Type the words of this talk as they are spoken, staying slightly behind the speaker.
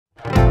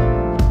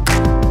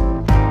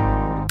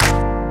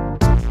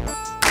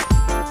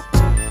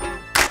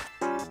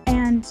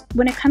And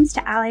when it comes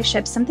to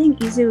allyship, something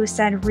Izu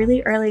said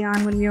really early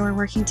on when we were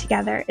working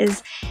together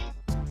is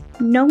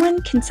no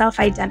one can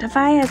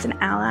self-identify as an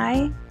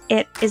ally.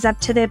 It is up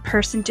to the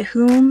person to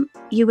whom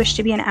you wish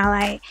to be an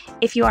ally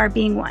if you are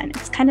being one.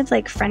 It's kind of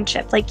like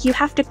friendship. Like, you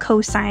have to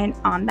co-sign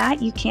on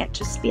that. You can't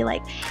just be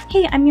like,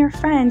 hey, I'm your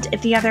friend,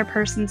 if the other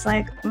person's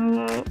like,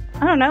 I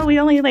don't know, we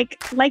only like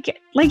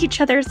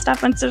each other's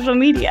stuff on social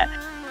media.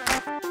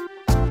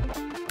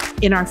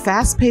 In our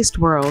fast-paced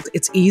world,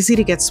 it's easy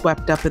to get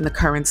swept up in the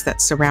currents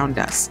that surround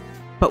us.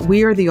 But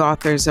we are the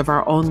authors of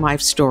our own life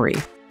story,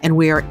 and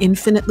we are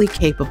infinitely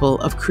capable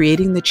of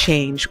creating the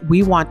change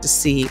we want to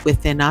see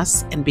within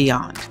us and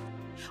beyond.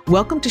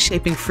 Welcome to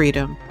Shaping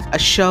Freedom, a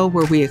show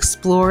where we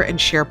explore and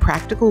share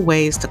practical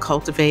ways to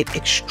cultivate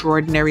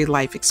extraordinary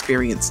life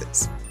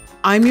experiences.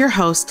 I'm your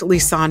host,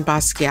 Lisane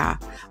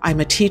Basquiat.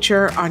 I'm a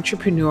teacher,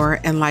 entrepreneur,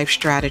 and life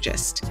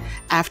strategist.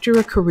 After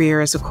a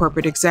career as a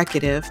corporate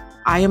executive,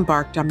 I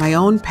embarked on my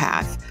own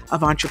path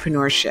of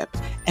entrepreneurship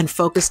and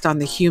focused on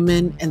the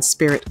human and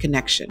spirit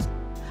connection.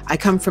 I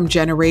come from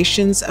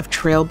generations of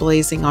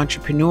trailblazing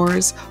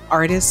entrepreneurs,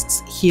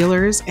 artists,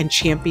 healers, and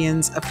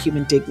champions of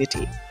human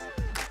dignity.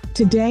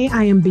 Today,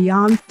 I am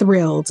beyond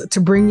thrilled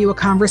to bring you a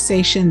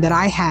conversation that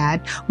I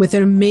had with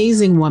an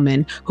amazing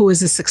woman who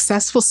is a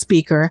successful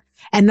speaker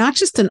and not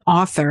just an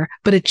author,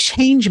 but a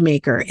change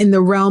maker in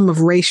the realm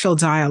of racial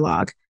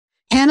dialogue.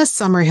 Hannah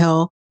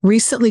Summerhill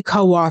recently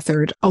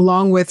co-authored,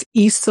 along with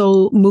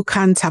Iso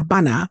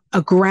Mukantabana,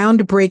 a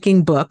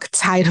groundbreaking book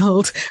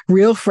titled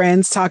Real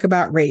Friends Talk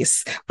About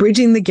Race,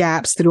 Bridging the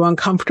Gaps Through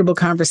Uncomfortable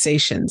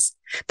Conversations.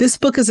 This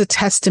book is a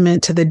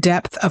testament to the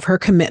depth of her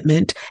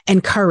commitment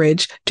and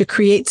courage to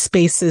create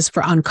spaces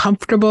for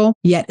uncomfortable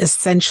yet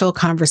essential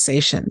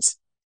conversations.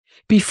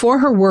 Before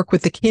her work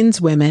with the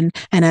Kinswomen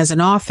and as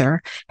an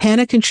author,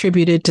 Hannah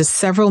contributed to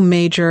several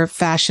major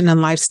fashion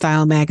and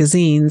lifestyle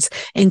magazines,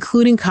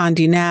 including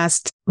Condé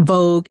Nast,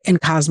 Vogue,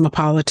 and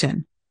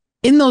Cosmopolitan.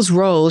 In those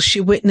roles,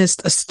 she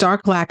witnessed a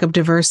stark lack of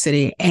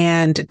diversity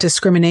and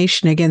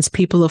discrimination against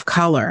people of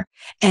color,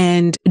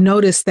 and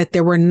noticed that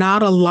there were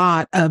not a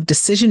lot of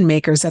decision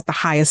makers at the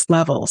highest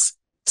levels.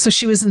 So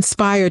she was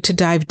inspired to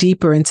dive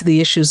deeper into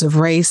the issues of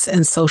race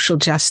and social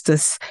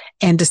justice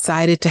and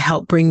decided to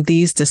help bring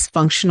these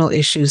dysfunctional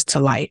issues to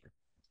light.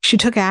 She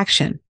took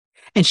action,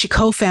 and she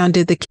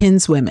co-founded the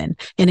Kinswomen,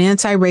 an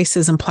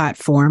anti-racism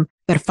platform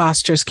that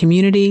fosters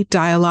community,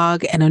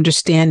 dialogue, and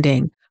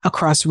understanding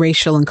across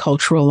racial and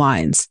cultural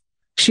lines.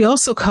 She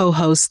also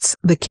co-hosts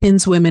the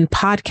Kinswomen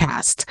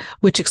Podcast,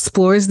 which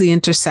explores the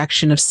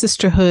intersection of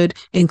sisterhood,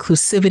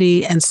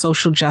 inclusivity, and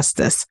social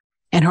justice,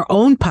 and her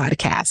own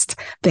podcast,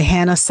 The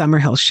Hannah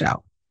Summerhill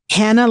Show.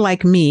 Hannah,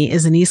 like me,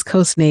 is an East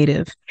Coast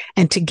native,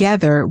 and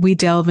together we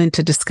delve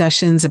into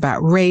discussions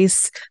about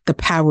race, the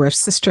power of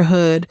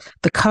sisterhood,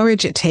 the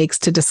courage it takes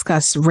to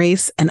discuss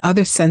race and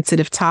other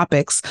sensitive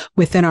topics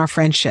within our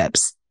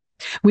friendships.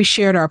 We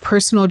shared our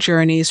personal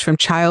journeys from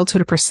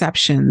childhood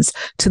perceptions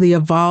to the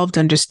evolved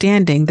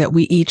understanding that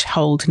we each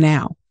hold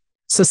now.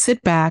 So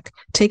sit back,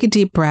 take a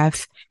deep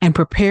breath, and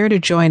prepare to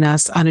join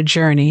us on a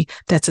journey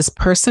that's as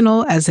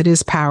personal as it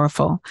is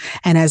powerful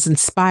and as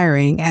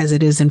inspiring as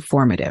it is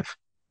informative.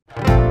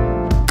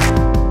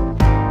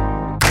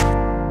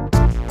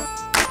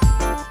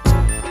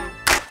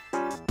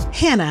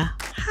 Hannah.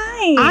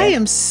 Hi. I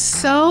am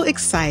so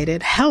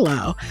excited.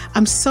 Hello.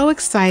 I'm so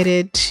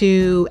excited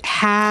to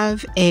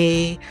have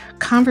a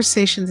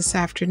conversation this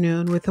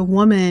afternoon with a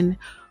woman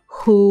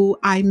who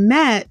I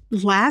met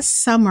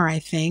last summer, I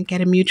think,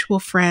 at a mutual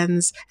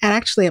friend's,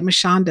 actually at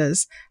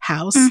Mashanda's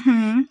house.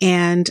 Mm-hmm.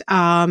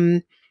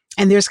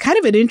 And there's kind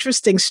of an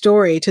interesting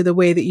story to the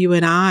way that you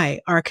and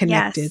I are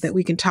connected, Yes, that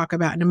we can talk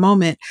about in a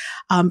moment.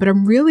 But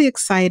I'm really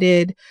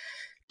excited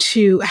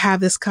to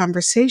have this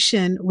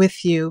conversation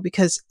with you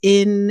because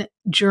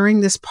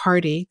during this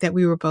party that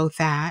we were both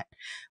at,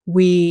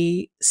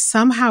 we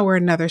somehow or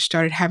another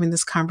started having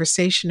this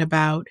conversation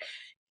about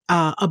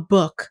a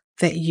book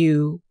that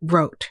you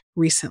wrote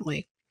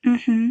recently,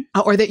 Mm-hmm.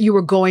 Or that you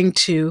were going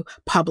to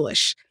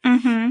publish.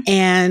 Mm-hmm.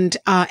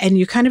 And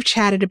you kind of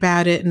chatted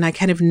about it, and I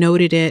kind of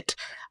noted it.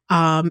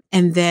 And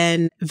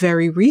then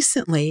very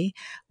recently,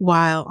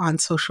 while on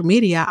social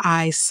media,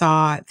 I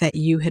saw that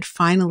you had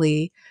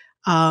finally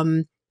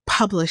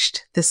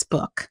published this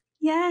book.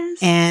 Yes.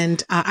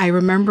 And I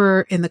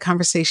remember in the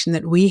conversation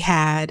that we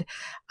had,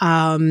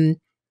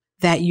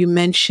 that you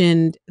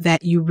mentioned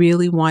that you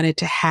really wanted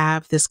to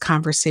have this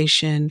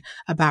conversation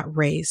about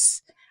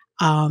race.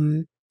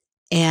 And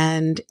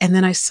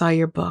then I saw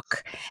your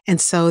book.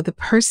 And so the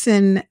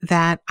person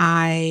that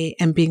I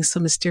am being so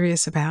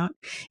mysterious about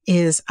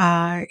is,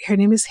 her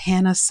name is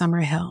Hannah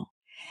Summerhill.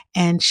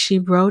 And she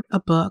wrote a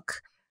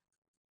book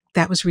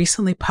that was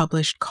recently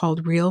published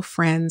called Real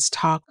Friends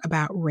Talk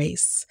About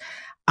Race,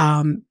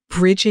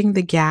 Bridging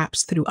the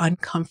Gaps Through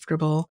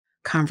Uncomfortable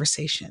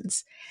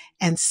Conversations.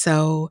 And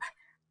so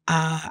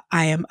I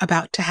am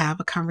about to have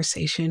a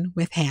conversation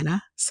with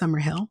Hannah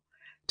Summerhill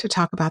to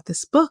talk about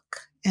this book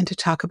and to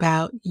talk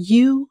about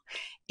you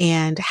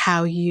and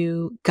how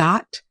you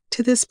got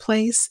to this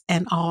place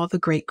and all the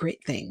great,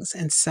 great things.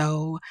 And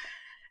so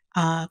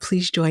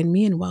please join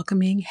me in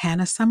welcoming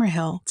Hannah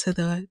Summerhill to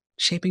the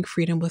Shaping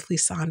Freedom with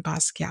Lisane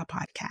Basquiat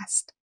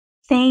podcast.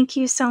 Thank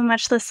you so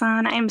much,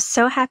 Lisane. I'm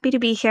so happy to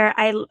be here.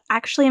 I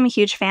actually am a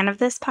huge fan of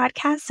this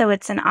podcast, so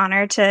it's an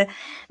honor to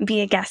be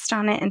a guest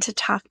on it and to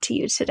talk to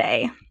you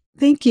today.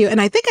 Thank you.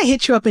 And I think I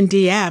hit you up in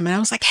DM and I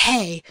was like,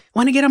 hey,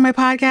 want to get on my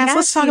podcast? Yes,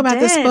 Let's talk about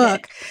did. this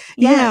book.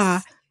 Yes.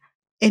 Yeah.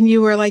 And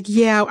you were like,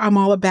 yeah, I'm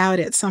all about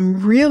it. So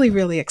I'm really,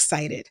 really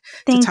excited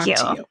to talk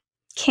to you.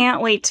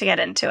 Can't wait to get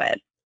into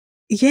it.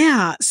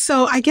 Yeah.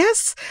 So I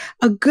guess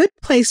a good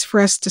place for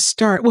us to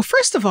start. Well,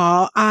 first of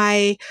all,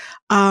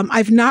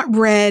 I've not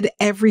read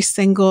every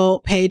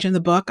single page in the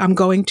book. I'm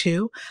going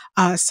to,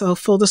 so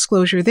full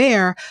disclosure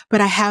there,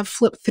 but I have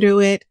flipped through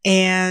it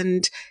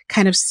and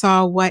kind of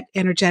saw what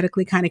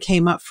energetically kind of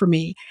came up for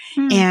me.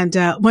 And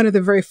one of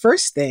the very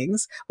first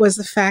things was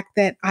the fact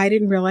that I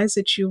didn't realize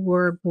that you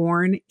were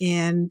born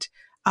and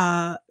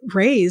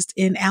raised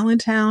in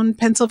Allentown,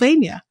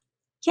 Pennsylvania.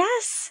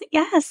 Yes,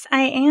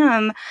 I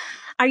am.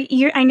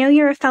 I know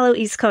you're a fellow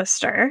East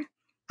Coaster.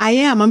 I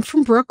am. I'm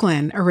from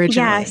Brooklyn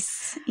originally.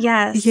 Yes.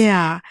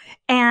 Yeah.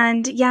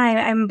 And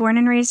I'm born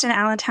and raised in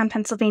Allentown,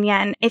 Pennsylvania.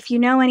 And if you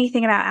know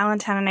anything about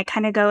Allentown, and I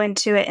kind of go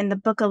into it in the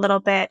book a little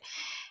bit,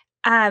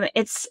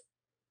 it's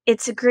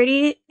a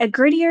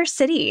grittier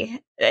city.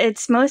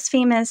 It's most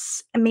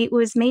famous. It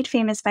was made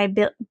famous by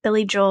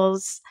Billy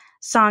Joel's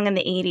song in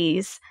the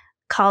 80s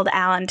called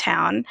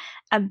Allentown,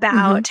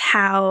 about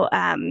how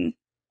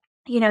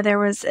it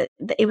was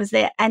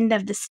the end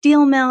of the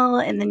steel mill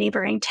in the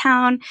neighboring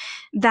town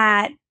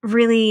that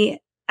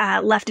really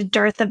left a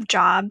dearth of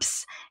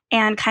jobs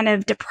and kind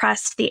of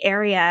depressed the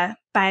area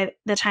by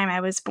the time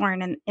I was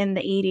born in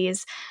the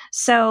 80s.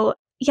 So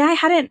yeah,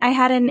 I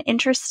had an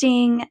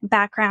interesting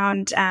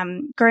background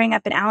growing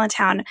up in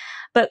Allentown,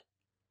 but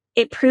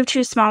it proved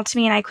too small to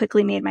me, and I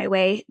quickly made my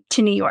way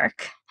to New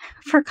York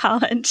for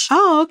college.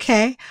 Oh,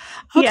 okay.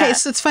 Okay. Yeah.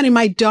 So it's funny.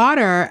 My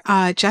daughter,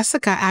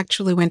 Jessica,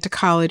 actually went to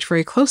college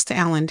very close to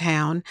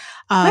Allentown.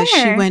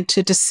 She went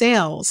to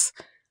DeSales.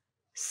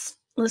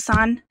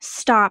 Lisane,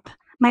 stop.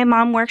 My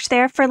mom worked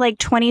there for like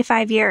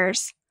 25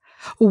 years.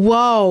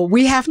 Whoa,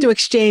 we have to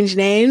exchange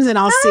names, and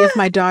I'll see if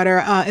my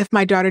daughter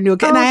knew.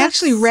 And I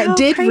actually read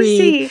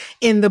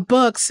in the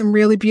book some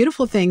really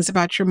beautiful things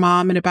about your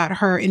mom and about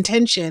her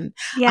intention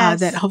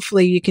that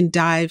hopefully you can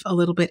dive a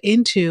little bit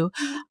into.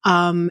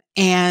 So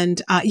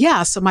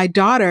my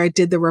daughter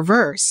did the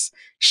reverse.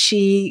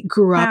 She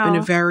grew up in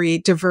a very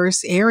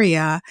diverse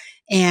area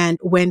and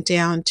went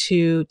down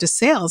to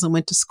DeSales and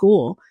went to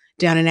school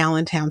down in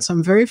Allentown. So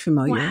I'm very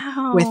familiar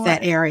with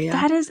that area.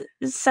 That is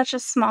such a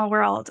small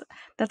world.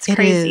 That's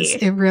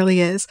crazy. It really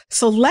is.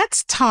 So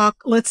let's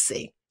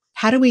see.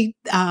 How do we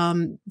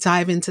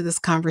dive into this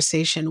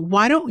conversation?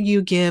 Why don't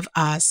you give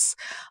us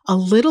a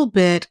little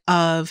bit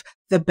of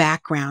the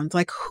background?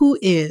 Like, who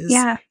is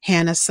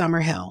Hannah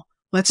Summerhill?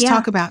 Let's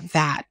talk about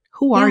that.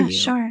 Who are you?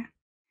 Sure.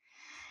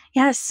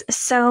 Yes.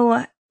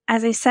 So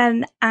as I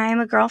said,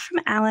 I'm a girl from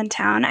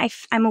Allentown.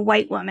 I'm a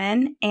white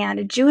woman and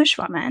a Jewish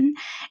woman,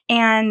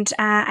 and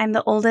I'm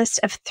the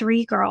oldest of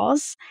three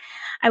girls.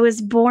 I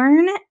was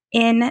born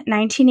in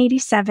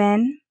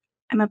 1987.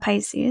 I'm a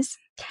Pisces,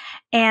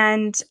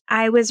 and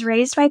I was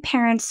raised by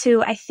parents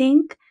who I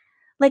think,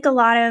 like a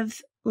lot of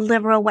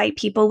liberal white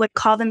people, would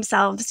call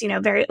themselves,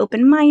 very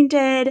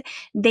open-minded.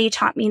 They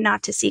taught me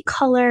not to see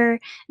color.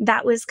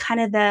 That was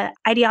kind of the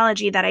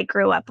ideology that I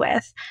grew up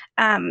with.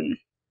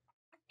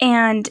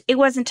 And it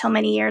wasn't until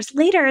many years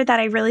later that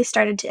I really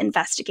started to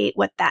investigate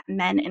what that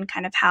meant and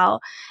kind of how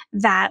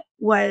that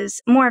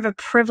was more of a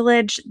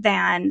privilege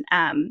than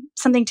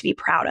something to be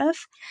proud of.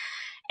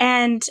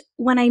 And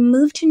when I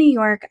moved to New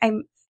York,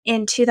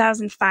 in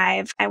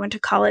 2005, I went to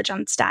college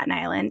on Staten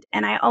Island,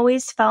 and I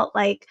always felt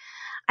like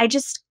I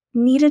just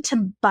needed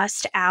to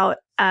bust out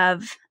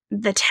of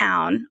the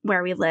town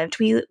where we lived.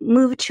 We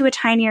moved to a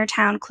tinier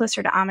town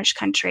closer to Amish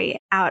country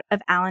out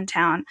of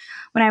Allentown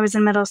when I was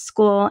in middle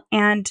school.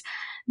 And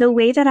the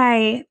way that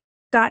I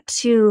got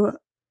to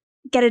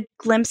get a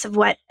glimpse of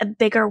what a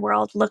bigger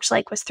world looked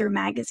like was through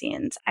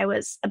magazines. I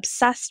was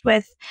obsessed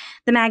with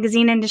the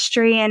magazine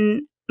industry,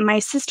 and my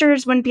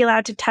sisters wouldn't be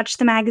allowed to touch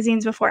the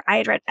magazines before I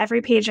had read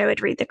every page. I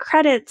would read the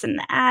credits and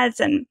the ads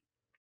and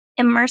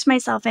immerse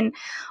myself in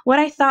what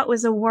I thought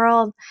was a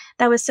world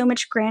that was so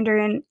much grander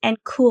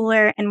and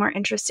cooler and more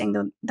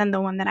interesting than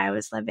the one that I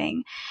was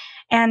living.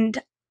 And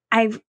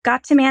I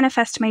got to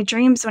manifest my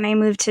dreams when I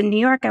moved to New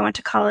York. I went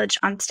to college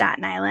on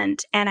Staten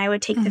Island, and I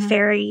would take the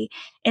ferry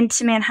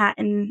into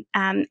Manhattan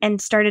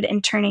and started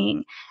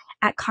interning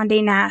at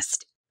Condé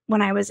Nast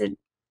when I was in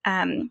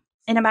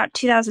about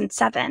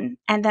 2007.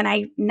 And then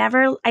I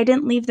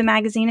didn't leave the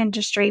magazine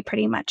industry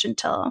pretty much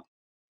until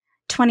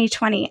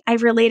 2020. I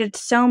related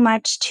so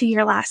much to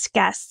your last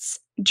guest's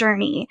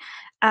journey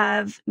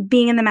of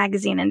being in the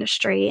magazine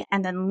industry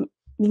and then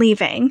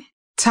leaving.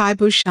 Ty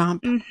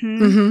Beauchamp.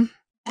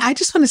 I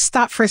just want to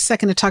stop for a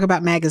second to talk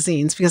about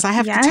magazines, because I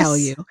have to tell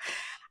you,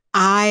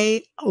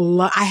 I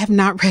have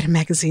not read a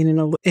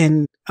magazine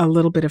in a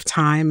little bit of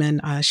time,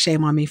 and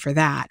shame on me for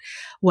that.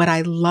 What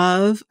I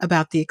love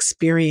about the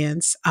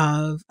experience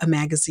of a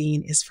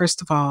magazine is,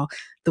 first of all,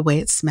 the way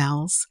it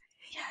smells,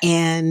 Yes.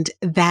 and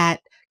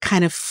that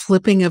kind of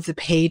flipping of the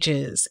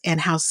pages and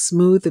how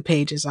smooth the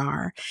pages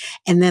are.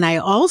 And then I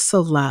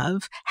also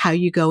love how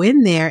you go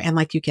in there and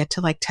like you get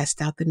to like test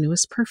out the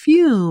newest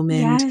perfume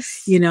and,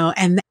 Yes.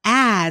 and the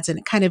ads, and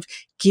it kind of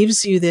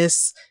gives you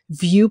this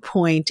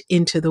viewpoint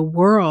into the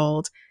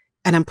world.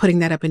 And I'm putting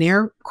that up in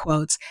air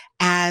quotes,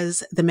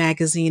 as the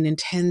magazine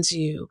intends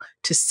you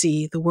to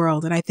see the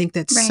world. And I think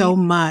that so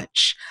Right.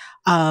 much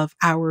of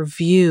our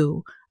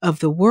view of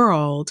the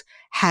world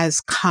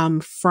has come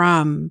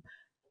from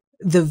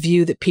the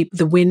view that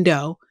the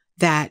window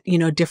that,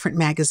 different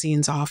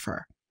magazines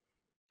offer.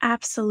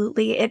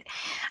 Absolutely.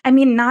 I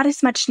mean, not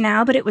as much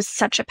now, but it was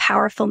such a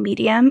powerful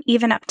medium,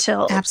 even up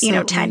till, 10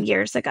 Absolutely.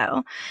 years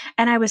ago.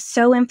 And I was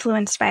so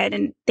influenced by it.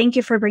 And thank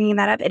you for bringing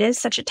that up. It is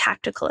such a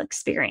tactical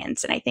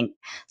experience. And I think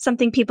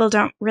something people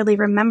don't really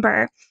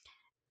remember.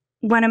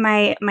 One of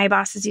my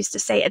bosses used to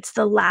say, it's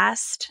the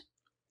last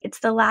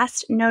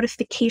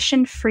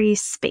notification free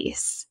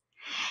space.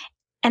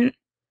 And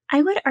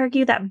I would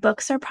argue that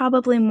books are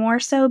probably more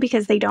so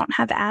because they don't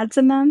have ads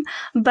in them.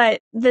 But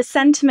the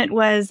sentiment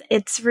was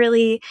it's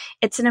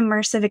an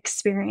immersive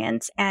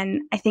experience.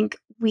 And I think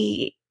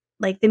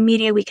like the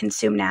media we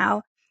consume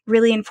now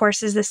really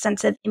enforces this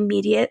sense of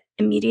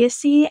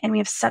immediacy, and we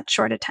have such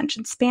short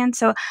attention span.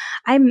 So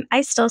I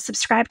still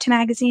subscribe to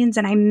magazines,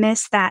 and I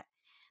miss that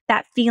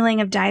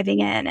feeling of diving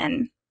in.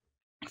 And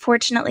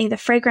fortunately, the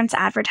fragrance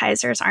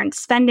advertisers aren't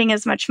spending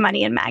as much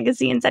money in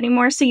magazines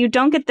anymore, so you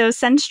don't get those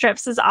scent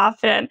strips as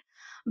often.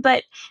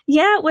 But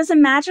yeah, it was a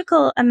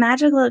magical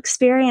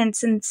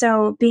experience. And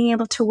so being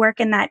able to work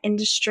in that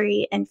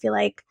industry and feel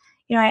like,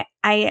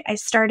 I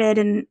started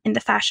in the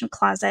fashion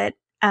closet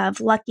of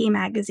Lucky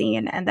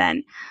magazine, and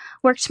then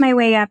worked my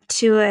way up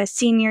to a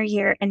senior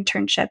year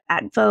internship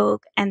at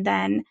Vogue, and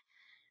then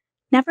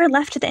never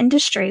left the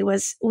industry,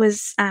 was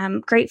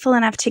grateful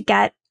enough to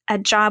get a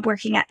job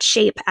working at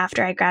Shape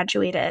after I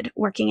graduated,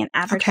 working in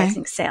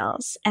advertising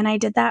sales. And I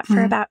did that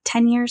for about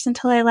 10 years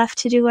until I left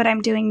to do what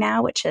I'm doing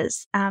now, which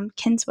is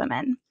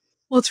Kinswomen.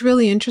 Well, it's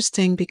really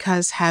interesting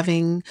because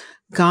having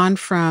gone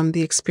from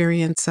the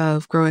experience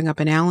of growing up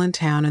in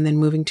Allentown and then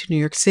moving to New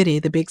York City,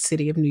 the big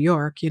city of New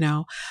York,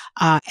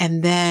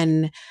 and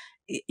then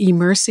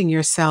immersing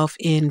yourself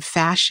in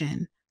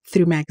fashion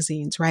through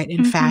magazines, right?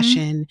 In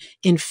fashion,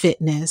 in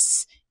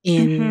fitness,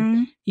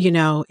 in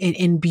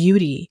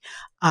beauty,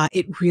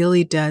 it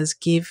really does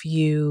give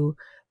you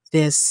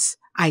this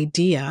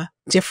idea,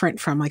 different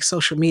from like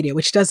social media,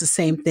 which does the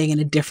same thing in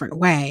a different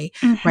way,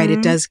 right?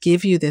 It does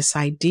give you this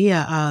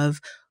idea of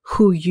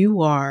who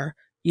you are,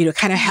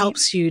 kind of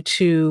helps you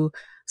to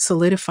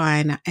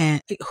solidify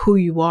and who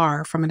you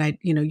are from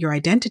your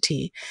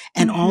identity,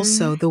 and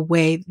also the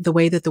way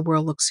that the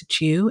world looks at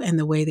you and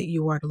the way that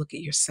you are to look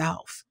at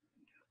yourself.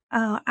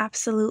 Oh,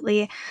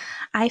 absolutely.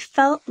 I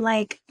felt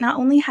like not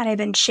only had I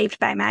been shaped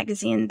by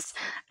magazines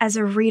as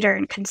a reader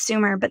and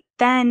consumer, but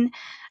then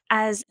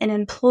as an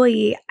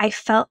employee, I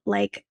felt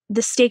like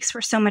the stakes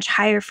were so much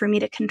higher for me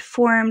to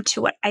conform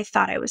to what I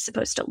thought I was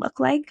supposed to look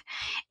like.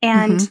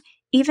 And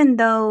even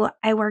though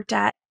I worked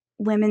at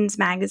women's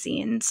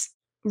magazines,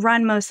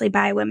 run mostly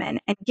by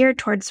women and geared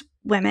towards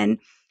women,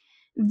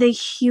 the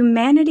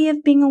humanity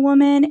of being a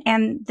woman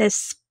and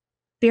this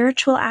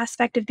spiritual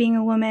aspect of being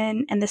a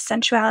woman and the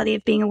sensuality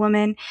of being a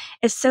woman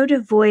is so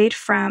devoid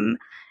from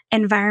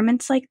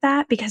environments like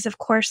that, because of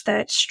course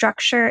the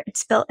structure,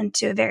 it's built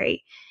into a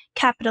very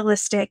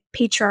capitalistic,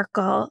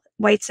 patriarchal,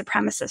 white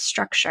supremacist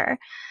structure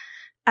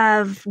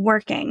of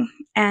working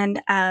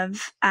and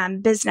of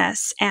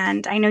business.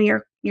 And I know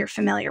you're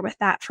familiar with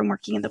that from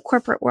working in the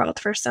corporate world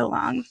for so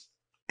long.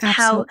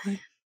 Absolutely.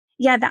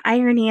 The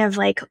irony of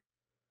like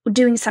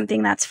doing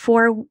something that's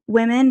for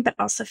women, but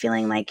also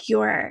feeling like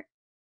your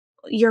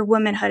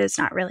womanhood is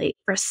not really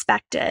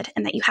respected,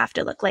 and that you have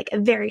to look like a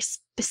very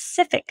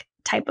specific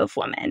type of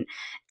woman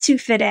to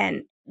fit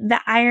in.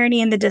 The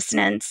irony and the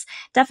dissonance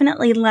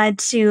definitely led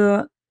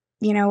to,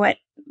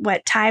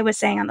 what Ty was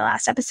saying on the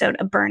last episode,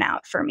 a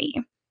burnout for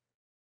me.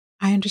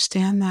 I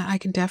understand that. I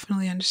can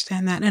definitely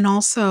understand that. And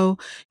also,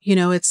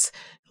 it's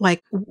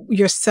like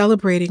you're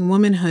celebrating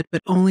womanhood,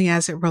 but only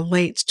as it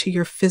relates to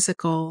your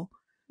physical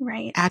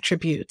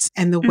attributes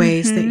and the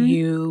ways that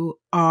you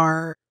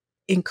are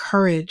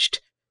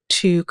encouraged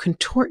to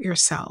contort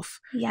yourself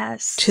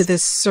to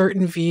this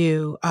certain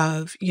view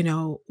of,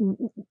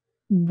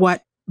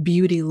 what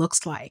beauty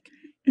looks like.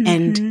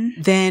 And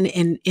then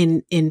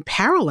in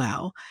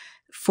parallel,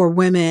 for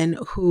women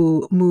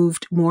who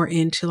moved more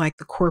into like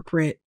the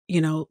corporate,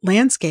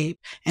 landscape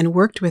and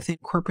worked within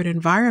corporate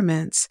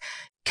environments,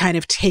 kind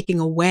of taking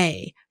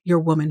away your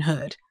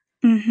womanhood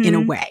in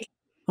a way.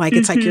 Like,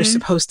 it's like you're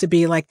supposed to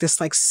be like this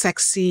like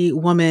sexy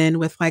woman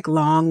with like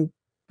long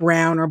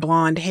brown or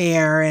blonde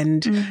hair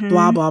and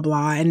blah, blah,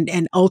 blah,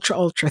 and ultra,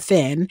 ultra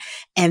thin.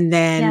 And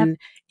then,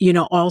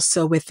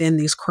 also within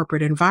these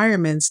corporate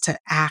environments to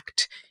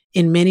act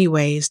in many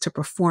ways to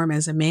perform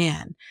as a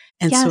man.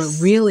 And so it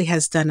Yes. really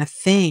has done a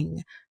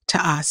thing to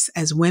us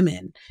as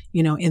women,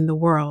 in the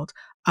world.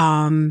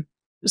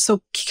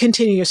 So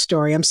continue your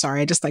story. I'm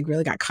sorry. I just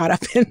really got caught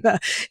up in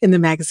the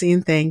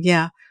magazine thing.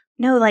 Yeah.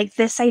 No,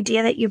 this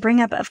idea that you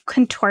bring up of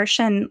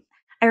contortion.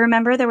 I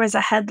remember there was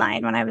a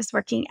headline when I was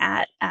working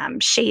at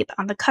Shape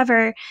on the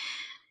cover.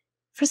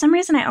 For some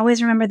reason, I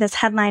always remember this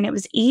headline. It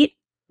was Eat,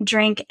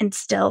 Drink, and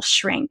Still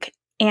Shrink.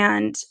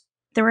 And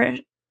there were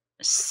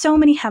so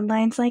many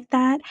headlines like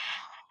that,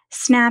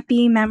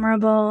 snappy,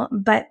 memorable,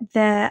 but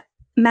the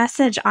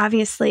message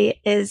obviously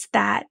is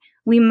that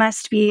we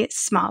must be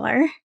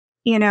smaller.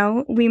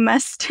 The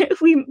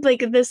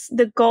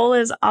goal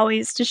is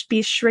always to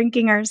be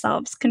shrinking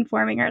ourselves,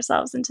 conforming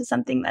ourselves into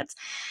something that's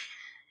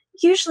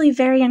usually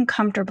very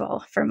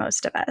uncomfortable for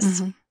most of us.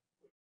 Mm-hmm.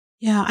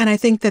 Yeah. And I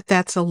think that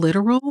that's a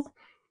literal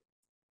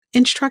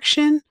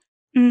instruction,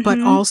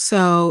 but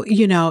also,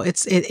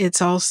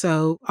 it's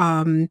also,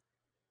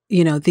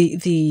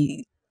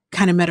 the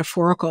kind of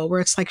metaphorical where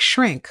it's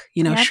shrink,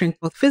 Yep. Shrink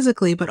both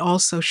physically, but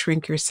also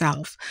shrink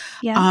yourself.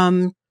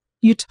 Yeah.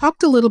 You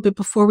talked a little bit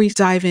before we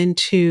dive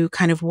into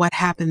kind of what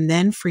happened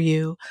then for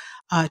you.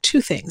 Two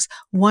things.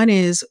 One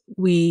is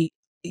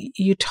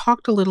you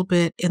talked a little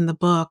bit in the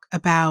book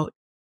about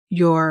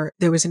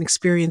there was an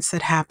experience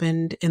that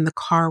happened in the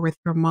car with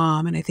your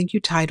mom, and I think you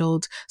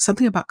titled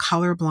something about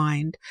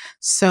colorblind.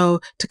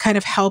 So to kind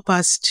of help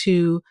us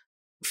to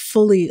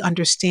fully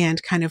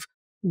understand kind of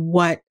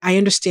what I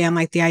understand,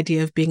 the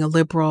idea of being a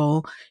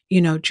liberal,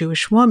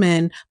 Jewish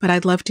woman, but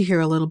I'd love to hear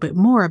a little bit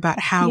more about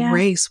how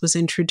race was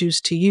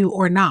introduced to you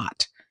or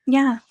not.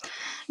 Yeah.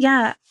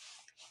 Yeah.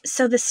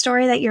 So the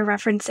story that you're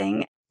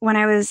referencing, when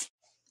I was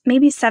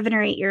maybe 7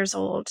 or 8 years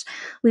old,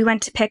 we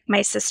went to pick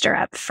my sister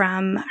up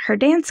from her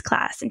dance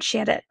class, and she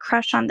had a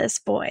crush on this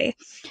boy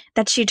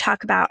that she'd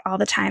talk about all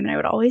the time, and I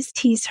would always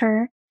tease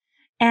her.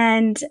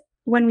 And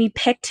when we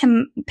picked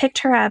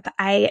her up,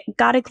 I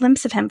got a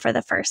glimpse of him for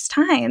the first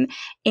time,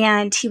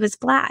 and he was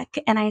Black.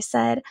 And I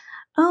said,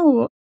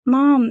 "Oh,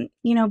 Mom,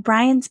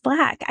 Brian's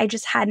Black. I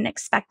just hadn't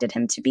expected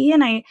him to be."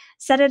 And I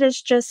said it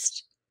as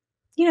just,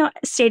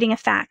 stating a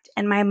fact.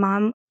 And my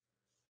mom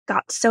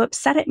got so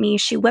upset at me,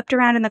 she whipped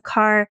around in the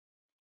car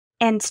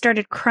and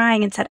started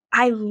crying and said,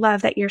 "I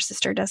love that your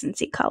sister doesn't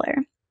see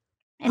color."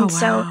 And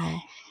so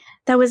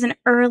that was an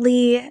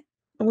early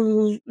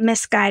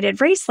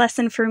misguided race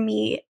lesson for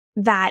me,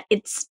 that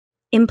it's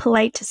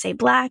impolite to say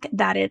Black,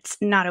 that it's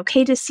not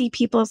okay to see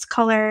people's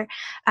color,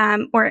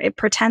 or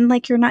pretend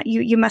like you're not,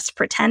 you must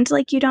pretend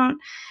like you don't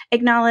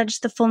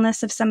acknowledge the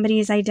fullness of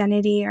somebody's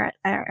identity, or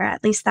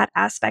at least that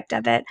aspect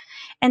of it.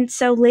 And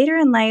so later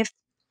in life,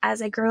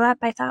 as I grew up,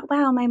 I thought,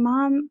 wow, my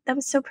mom, that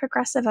was so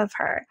progressive of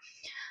her.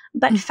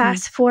 But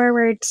fast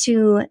forward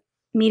to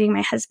meeting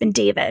my husband,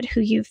 David,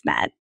 who you've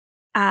met,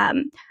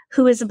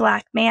 who is a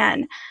Black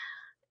man.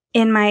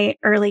 In my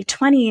early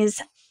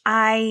 20s,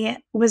 I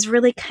was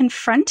really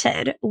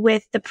confronted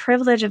with the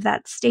privilege of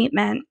that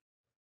statement,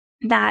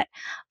 that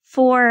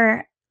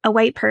for a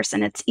white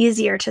person, it's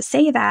easier to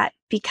say that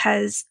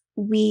because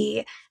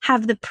we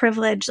have the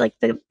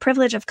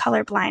privilege of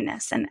color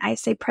blindness. And I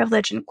say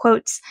privilege in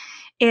quotes,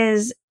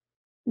 is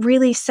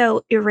really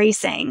so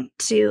erasing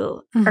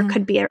to, or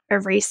could be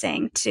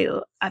erasing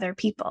to other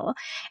people.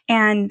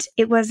 And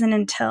it wasn't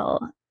until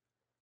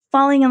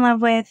falling in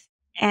love with,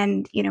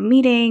 and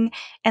meeting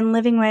and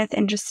living with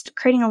and just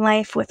creating a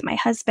life with my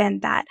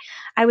husband, that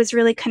I was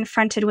really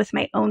confronted with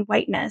my own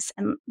whiteness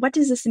and what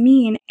does this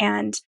mean,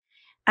 and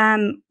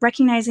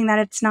recognizing that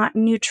it's not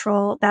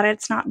neutral, that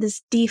it's not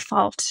this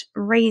default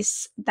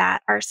race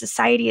that our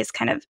society has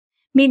kind of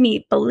made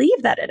me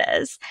believe that it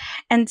is.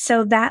 And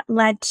so that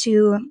led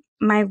to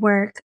my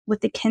work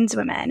with the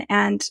Kinswomen,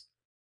 and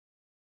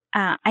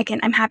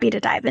I'm happy to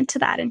dive into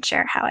that and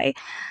share how I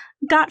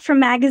got from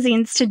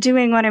magazines to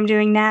doing what I'm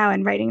doing now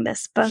and writing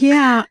this book.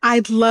 Yeah,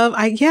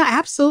 yeah,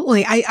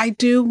 absolutely. I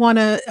do want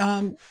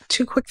to,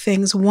 two quick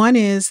things. One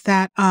is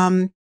that,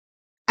 and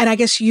I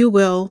guess you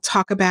will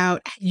talk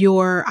about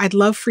I'd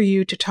love for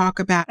you to talk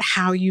about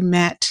how you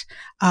met,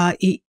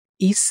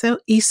 Isu?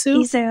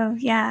 Isu,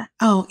 yeah.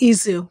 Oh,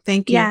 Isu.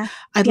 Thank you. Yeah.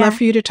 I'd love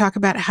for you to talk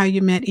about how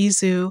you met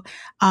Isu.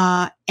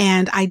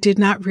 And I did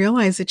not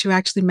realize that you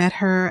actually met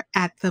her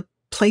at the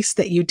place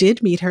that you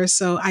did meet her.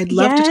 So I'd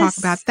love to talk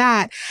about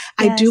that.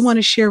 I do want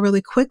to share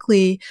really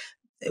quickly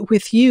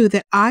with you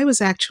that I was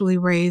actually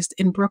raised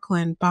in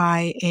Brooklyn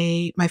by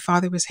my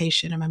father was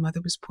Haitian and my mother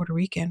was Puerto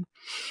Rican.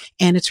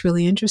 And it's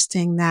really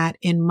interesting that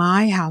in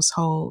my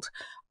household,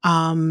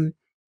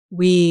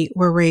 we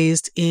were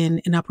raised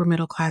in an upper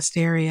middle class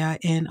area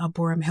in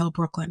Boerum Hill,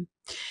 Brooklyn.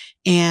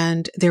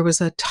 And there was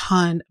a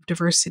ton of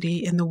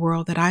diversity in the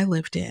world that I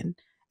lived in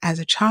as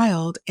a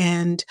child.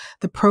 And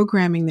the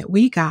programming that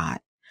we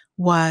got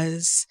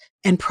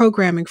and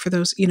programming for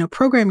those,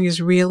 programming is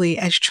really,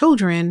 as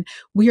children,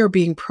 we are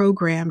being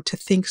programmed to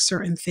think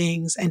certain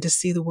things and to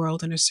see the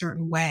world in a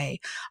certain way,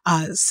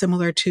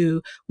 similar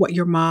to what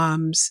your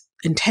mom's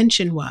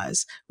intention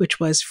was, which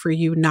was for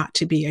you not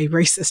to be a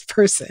racist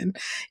person,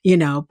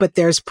 but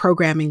there's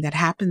programming that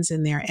happens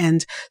in there.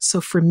 And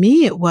so for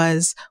me, it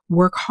was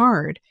work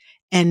hard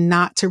and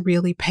not to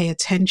really pay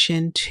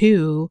attention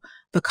to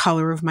the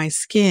color of my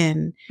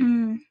skin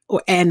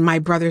and my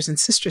brothers and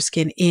sisters'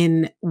 skin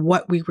in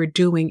what we were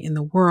doing in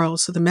the world.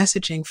 So the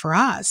messaging for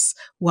us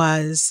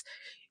was,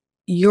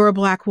 you're a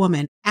Black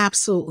woman.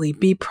 Absolutely.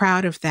 Be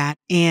proud of that.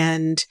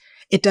 And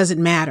it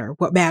doesn't matter.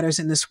 What matters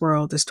in this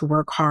world is to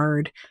work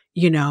hard,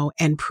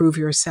 and prove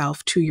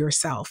yourself to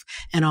yourself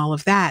and all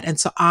of that. And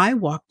so I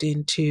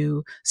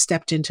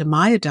stepped into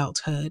my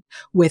adulthood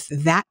with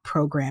that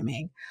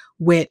programming,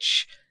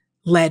 which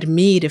led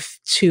me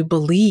to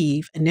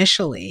believe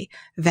initially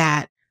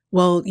that,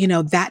 well,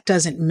 that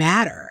doesn't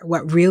matter.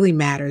 What really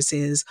matters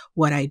is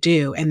what I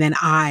do. And then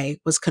I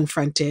was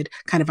confronted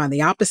kind of on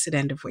the opposite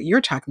end of what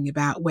you're talking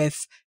about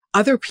with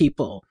other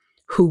people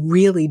who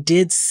really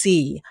did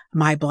see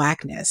my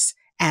Blackness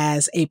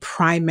as a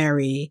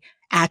primary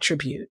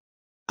attribute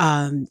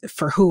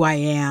for who I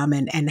am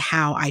and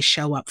how I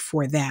show up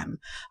for them.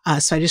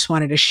 So I just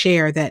wanted to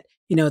share that,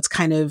 it's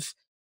kind of,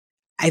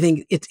 I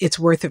think it's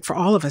worth it for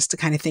all of us to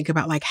kind of think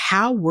about, like,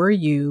 how were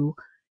you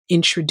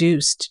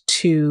introduced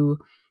to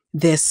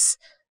this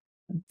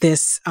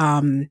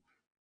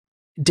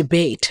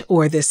debate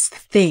or this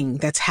thing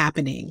that's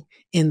happening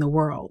in the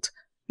world?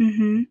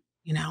 Mm-hmm.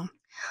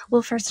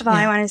 Well, first of all,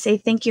 I want to say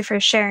thank you for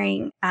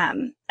sharing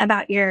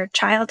about your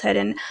childhood.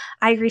 And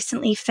I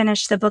recently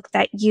finished the book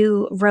that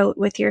you wrote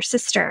with your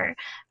sister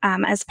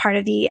as part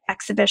of the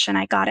exhibition.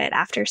 I got it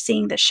after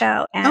seeing the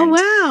show. And oh,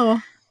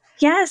 wow.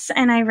 Yes.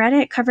 And I read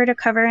it cover to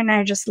cover, and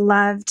I just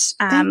loved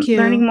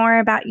learning more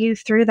about you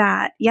through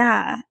that.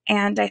 Yeah.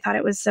 And I thought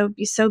it was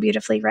so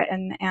beautifully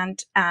written. And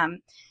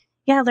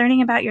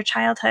learning about your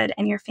childhood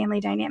and your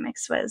family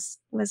dynamics was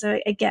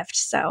a gift.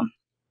 So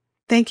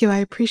thank you. I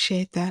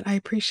appreciate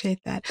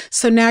that.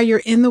 So now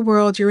you're in the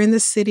world, you're in the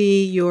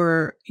city,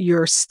 you're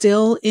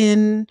still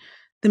in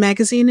the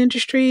magazine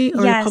industry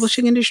or the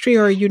publishing industry,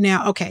 or are you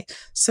now? Okay.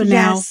 So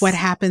now what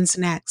happens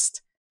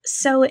next?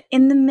 So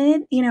in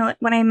the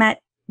when I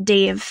met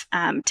Dave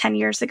 10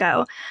 years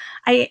ago,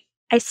 I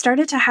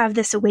started to have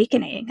this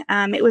awakening.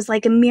 It was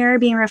like a mirror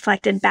being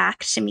reflected back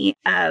to me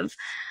of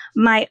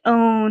my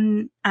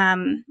own,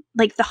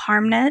 like the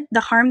harm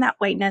that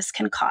whiteness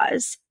can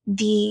cause,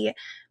 the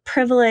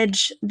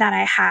privileges that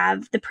I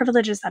have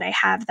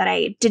that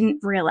I didn't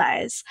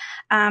realize,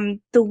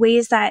 the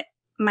ways that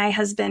my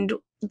husband,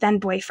 then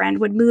boyfriend,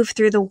 would move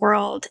through the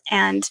world,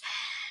 and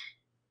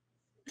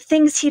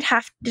things he'd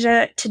have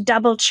to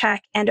double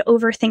check and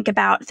overthink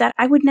about that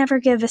I would never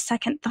give a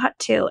second thought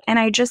to. And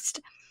I just,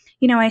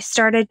 I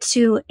started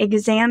to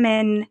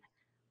examine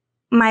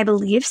my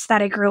beliefs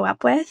that I grew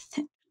up with,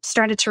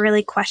 started to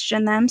really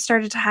question them,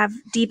 started to have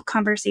deep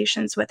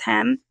conversations with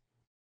him.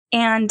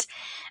 And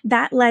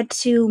that led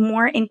to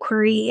more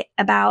inquiry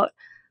about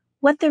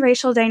what the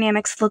racial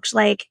dynamics looked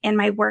like in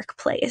my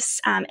workplace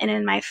and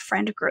in my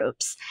friend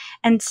groups.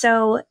 And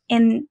so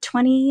in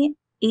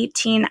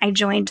 2018, I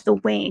joined The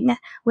Wing,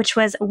 which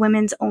was a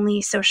women's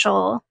only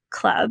social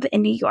club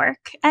in New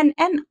York and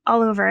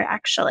all over,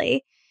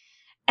 actually.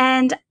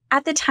 And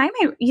at the time,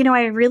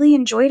 I really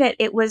enjoyed it.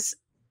 It was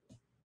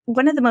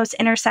one of the most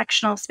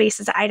intersectional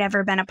spaces I'd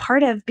ever been a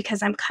part of,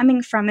 because I'm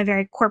coming from a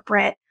very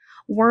corporate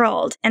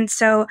world. And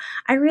so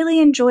I really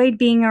enjoyed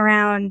being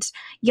around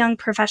young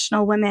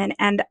professional women.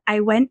 And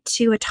I went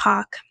to a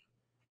talk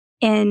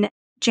in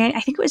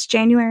I think it was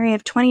January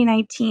of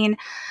 2019,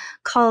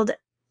 called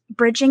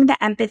Bridging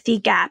the Empathy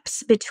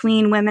Gaps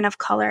Between Women of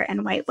Color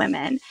and White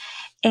Women.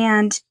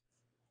 And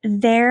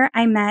there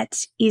I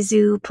met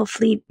Izu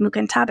Pulfleet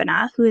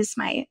Mukantabana, who is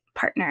my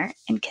partner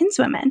in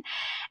Kinswomen.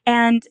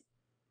 And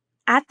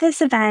at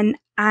this event,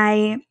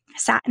 I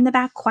sat in the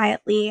back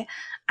quietly.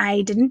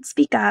 I didn't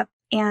speak up.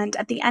 And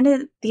at the end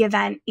of the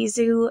event,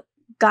 Izu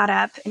got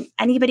up, and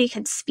anybody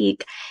could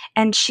speak.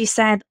 And she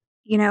said,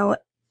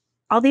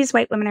 all these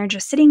white women are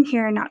just sitting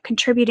here and not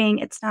contributing.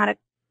 It's not a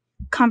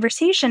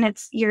conversation.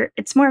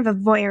 It's more of a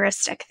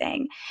voyeuristic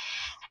thing.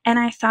 And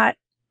I thought,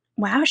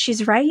 wow,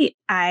 she's right.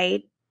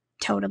 I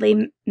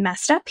totally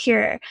messed up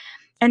here.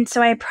 And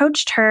so I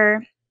approached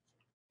her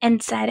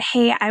and said,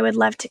 hey, I would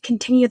love to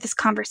continue this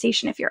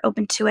conversation if you're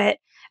open to it.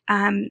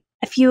 A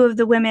few of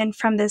the women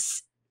from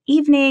this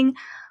evening,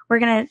 we're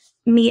going to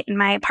meet in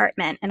my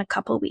apartment in a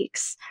couple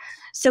weeks.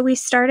 So we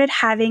started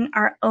having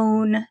our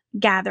own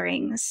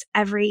gatherings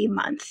every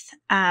month,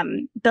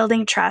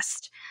 building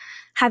trust,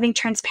 having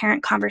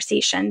transparent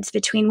conversations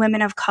between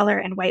women of color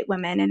and white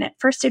women. And at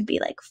first it'd be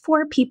like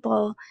 4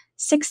 people,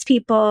 6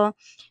 people.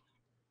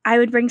 I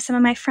would bring some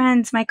of my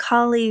friends, my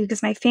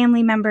colleagues, my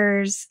family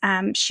members.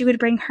 She would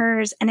bring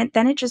hers. And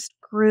then it just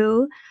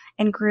grew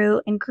and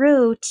grew and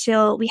grew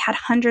till we had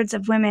hundreds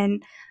of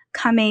women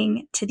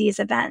coming to these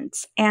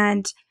events.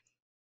 And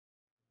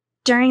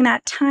during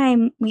that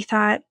time, we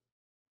thought,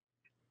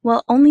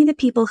 well, only the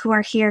people who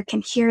are here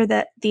can hear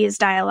these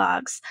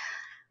dialogues.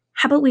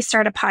 How about we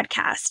start a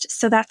podcast?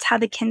 So that's how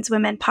the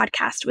Kinswomen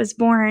Podcast was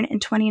born in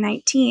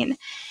 2019.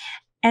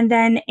 And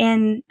then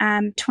in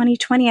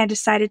 2020, I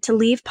decided to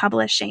leave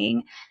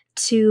publishing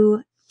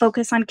to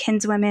focus on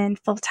Kinswomen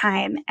full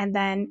time. And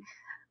then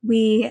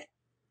we,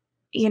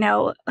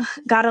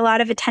 got a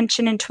lot of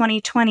attention in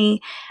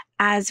 2020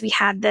 as we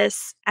had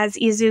this, as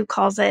Izu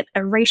calls it,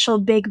 a racial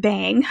big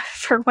bang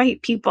for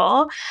white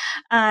people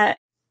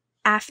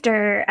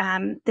after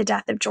the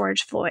death of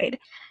George Floyd.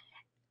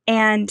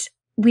 And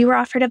we were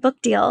offered a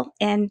book deal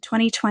in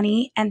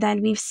 2020, and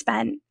then we've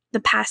spent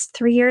the past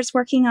 3 years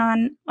working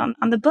on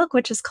the book,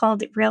 which is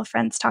called Real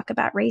Friends Talk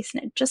About Race,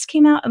 and it just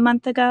came out a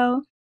month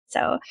ago.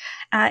 So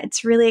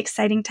it's really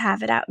exciting to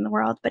have it out in the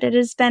world, but it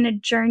has been a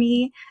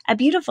journey, a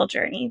beautiful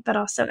journey, but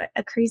also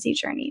a crazy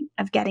journey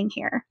of getting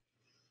here.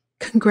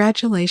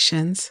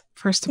 Congratulations,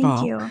 first of all.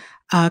 Thank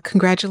you.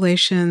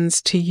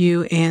 Congratulations to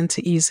you and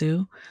to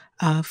Izu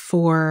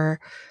for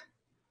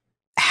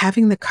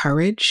having the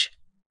courage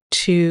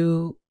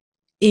to,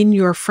 in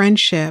your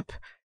friendship,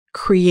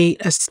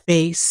 create a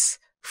space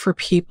for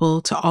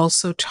people to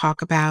also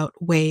talk about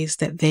ways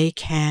that they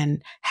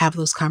can have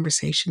those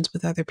conversations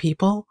with other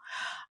people.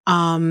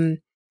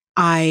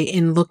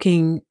 In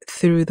looking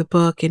through the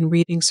book and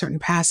reading certain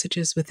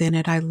passages within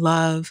it, I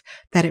love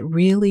that it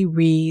really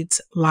reads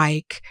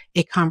like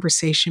a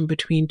conversation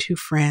between two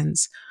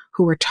friends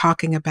who are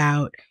talking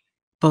about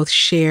both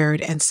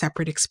shared and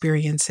separate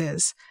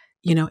experiences,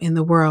 in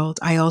the world.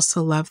 I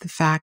also love the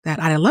fact that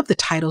I love the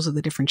titles of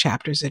the different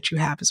chapters that you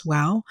have as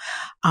well.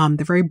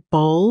 They're very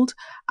bold.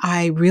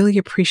 I really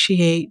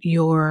appreciate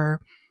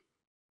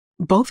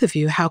both of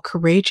you, how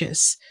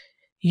courageous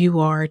you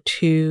are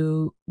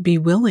to be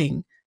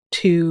willing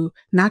to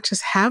not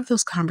just have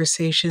those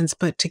conversations,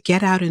 but to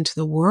get out into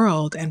the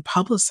world and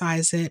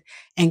publicize it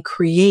and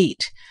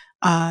create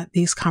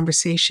these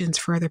conversations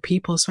for other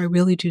people. So I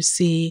really do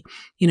see,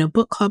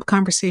 book club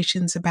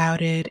conversations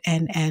about it,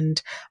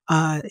 and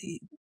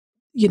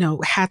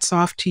hats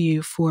off to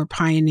you for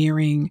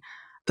pioneering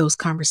those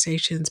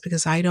conversations,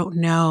 because I don't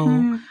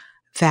know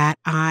that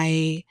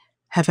I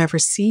have ever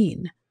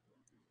seen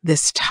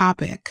this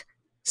topic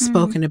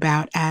spoken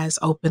about as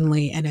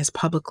openly and as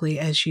publicly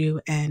as you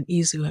and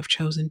Izu have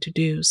chosen to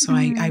do. So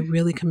I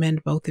really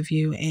commend both of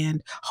you,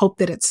 and hope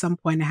that at some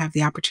point I have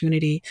the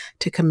opportunity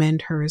to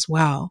commend her as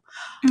well.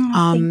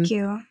 Thank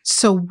you.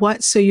 So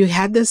you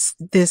had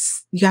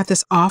you got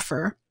this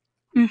offer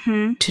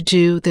to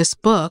do this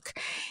book,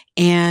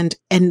 and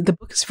the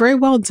book is very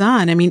well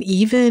done. I mean,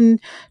 even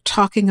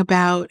talking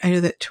about, I know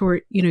that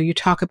you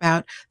talk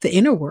about the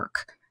inner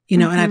work,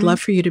 and I'd love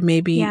for you to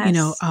maybe,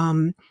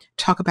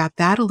 talk about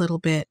that a little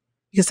bit,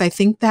 because I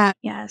think that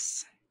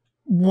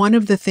one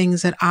of the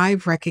things that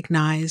I've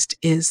recognized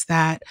is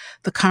that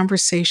the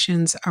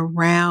conversations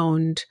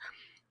around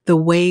the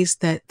ways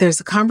that there's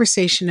a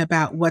conversation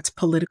about what's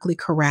politically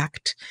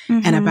correct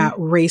and about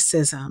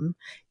racism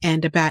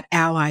and about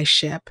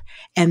allyship.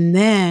 And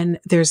then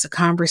there's a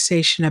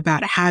conversation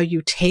about how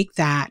you take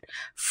that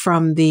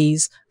from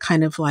these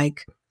kind of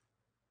like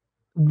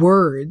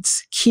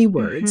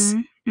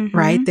keywords,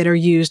 right, that are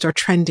used, or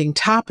trending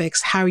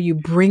topics, how you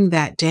bring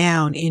that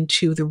down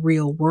into the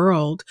real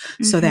world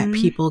so that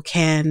people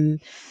can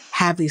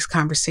have these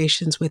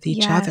conversations with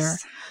each other.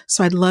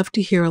 So I'd love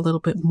to hear a little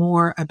bit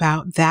more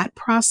about that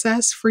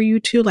process for you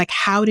too. Like,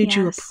 how did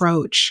you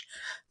approach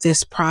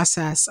this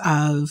process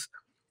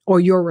or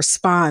your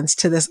response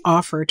to this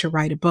offer to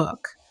write a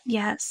book?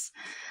 Yes.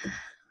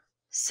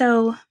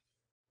 So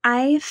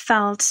I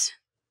felt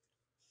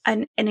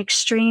an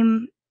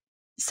extreme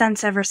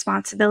sense of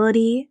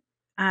responsibility,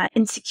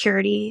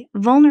 insecurity,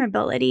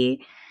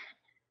 vulnerability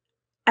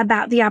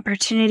about the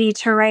opportunity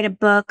to write a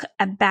book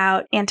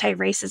about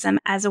anti-racism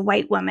as a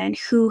white woman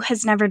who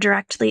has never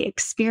directly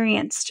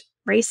experienced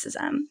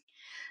racism.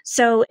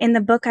 So in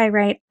the book I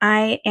write,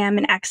 I am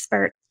an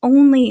expert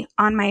only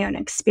on my own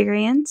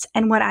experience,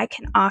 and what I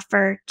can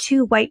offer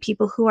to white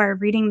people who are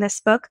reading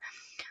this book,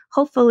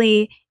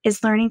 hopefully,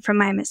 is learning from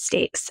my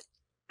mistakes.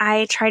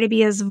 I try to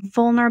be as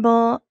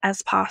vulnerable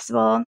as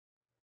possible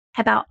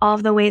about all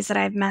of the ways that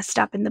I've messed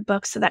up in the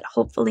book, so that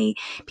hopefully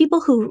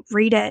people who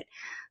read it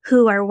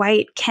who are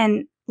white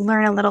can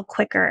learn a little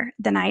quicker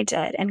than I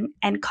did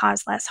and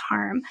cause less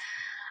harm.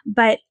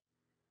 But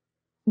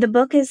the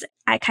book is,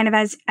 kind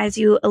of as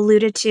you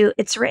alluded to,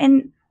 it's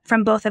written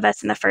from both of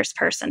us in the first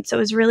person. So it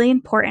was really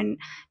important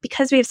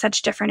because we have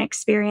such different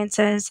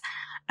experiences.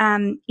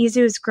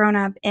 Izu has grown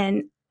up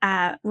in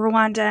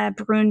Rwanda,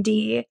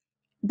 Burundi,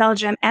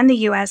 Belgium, and the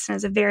US, and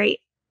has a very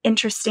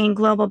interesting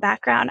global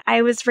background.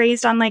 I was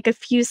raised on like a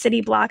few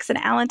city blocks in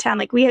Allentown.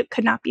 Like, we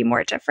could not be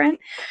more different.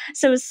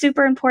 So it was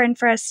super important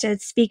for us to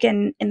speak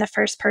in the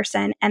first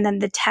person, and then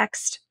the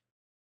text,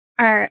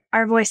 our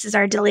voices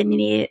are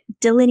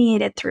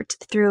delineated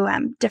through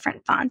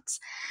different fonts.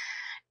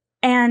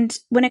 And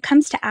when it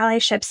comes to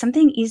allyship,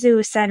 something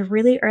Izu said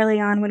really early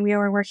on when we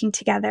were working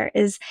together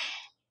is,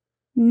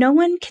 no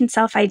one can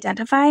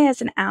self-identify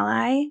as an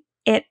ally.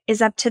 It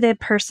is up to the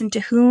person to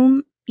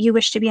whom you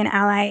wish to be an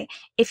ally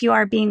if you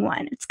are being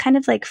one. It's kind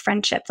of like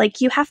friendship. Like,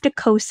 you have to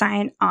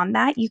co-sign on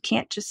that. You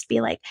can't just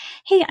be like,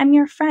 hey, I'm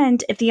your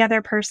friend, if the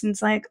other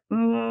person's like,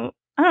 I'm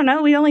I don't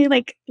know, we only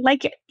like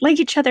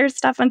each other's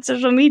stuff on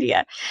social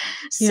media.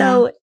 Yeah.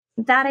 So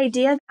that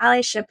idea of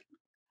allyship,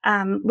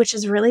 which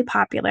is really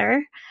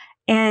popular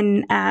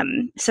in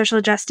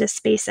social justice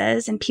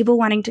spaces, and people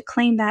wanting to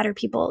claim that, or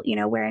people,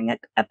 wearing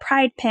a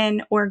pride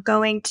pin or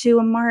going to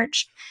a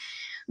march,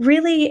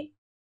 really,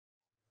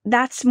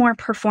 that's more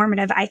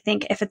performative, I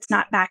think, if it's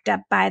not backed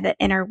up by the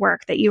inner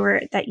work that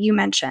you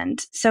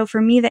mentioned. So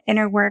for me, the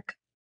inner work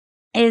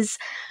is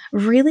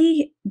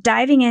really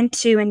diving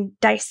into and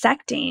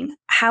dissecting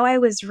how I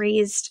was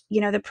raised,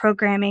 the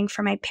programming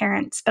from my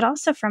parents, but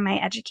also from my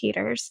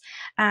educators.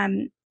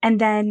 And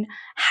then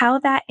how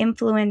that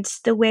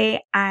influenced the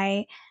way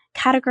I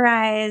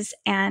categorize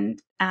and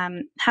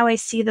how I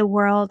see the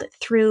world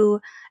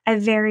through a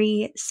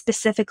very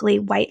specifically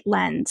white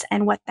lens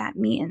and what that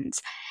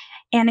means.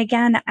 And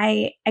again,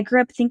 I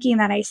grew up thinking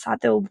that I saw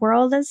the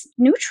world as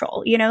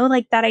neutral,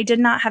 like that I did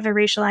not have a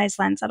racialized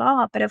lens at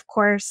all. But of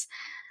course,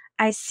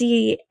 I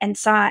see and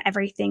saw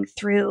everything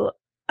through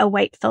a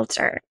white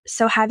filter.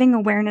 So having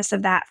awareness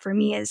of that for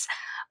me is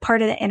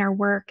part of the inner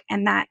work.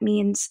 And that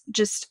means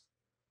just,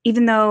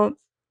 even though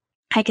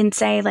I can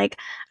say, like,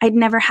 I'd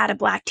never had a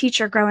Black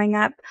teacher growing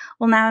up,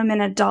 well, now I'm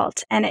an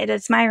adult and it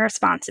is my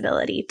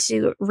responsibility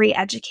to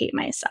re-educate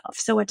myself.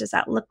 So what does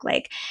that look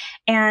like?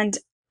 And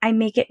I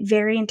make it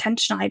very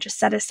intentional. I just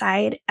set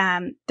aside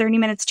 30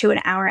 minutes to an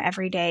hour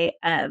every day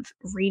of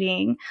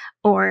reading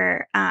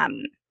or,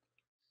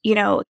 you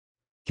know,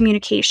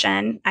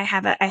 communication. I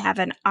have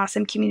an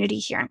awesome community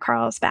here in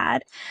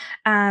Carlsbad.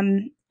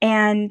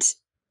 And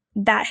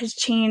that has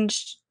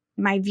changed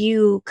my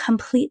view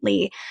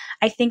completely.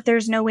 I think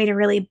there's no way to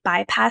really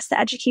bypass the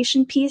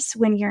education piece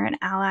when you're an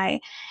ally.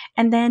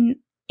 And then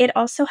it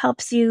also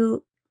helps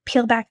you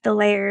peel back the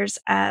layers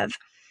of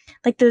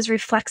like those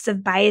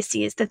reflexive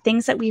biases, the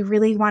things that we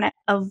really want to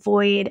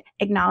avoid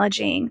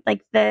acknowledging,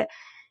 like the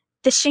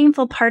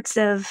shameful parts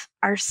of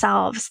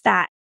ourselves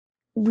that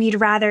we'd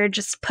rather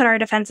just put our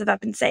defensive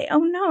up and say, oh,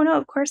 no,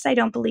 of course I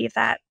don't believe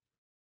that.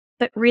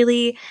 But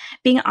really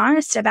being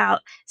honest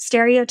about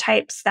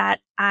stereotypes that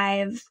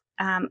I've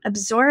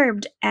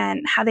absorbed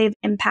and how they've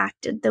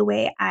impacted the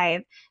way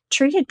I've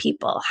treated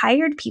people,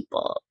 hired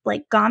people,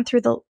 like gone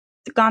through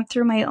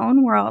my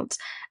own world.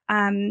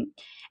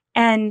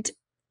 And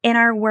in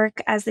our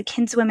work as the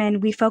Kinswomen,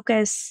 we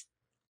focus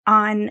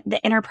on the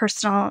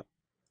interpersonal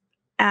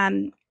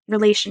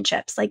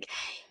relationships. Like,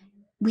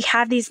 we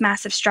have these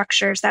massive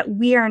structures that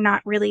we are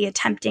not really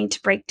attempting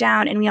to break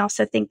down. And we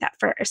also think that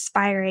for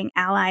aspiring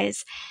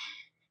allies,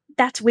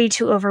 that's way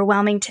too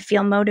overwhelming to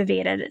feel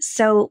motivated.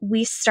 So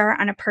we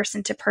start on a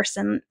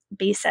person-to-person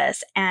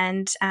basis.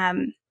 And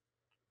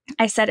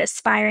I said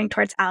aspiring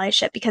towards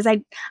allyship because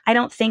I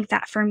don't think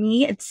that for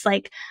me, it's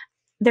like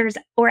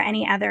or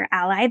any other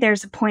ally,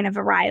 there's a point of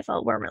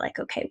arrival where we're like,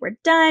 okay, we're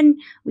done.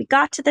 We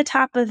got to the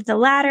top of the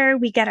ladder.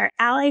 We get our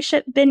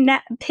allyship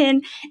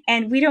pin,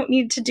 and we don't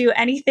need to do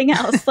anything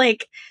else.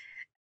 Like,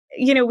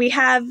 we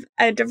have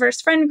a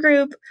diverse friend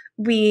group.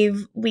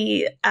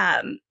 We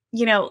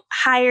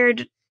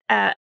hired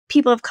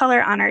people of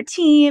color on our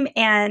team,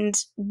 and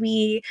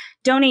we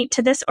donate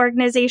to this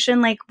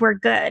organization. Like, we're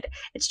good.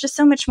 It's just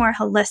so much more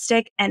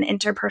holistic and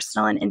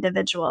interpersonal and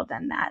individual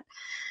than that.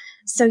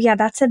 So yeah,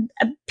 that's a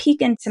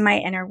peek into my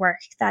inner work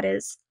that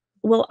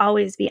will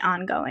always be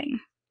ongoing.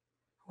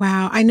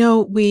 Wow. I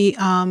know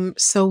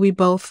so we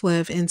both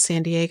live in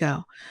San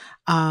Diego,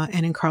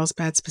 and in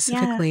Carlsbad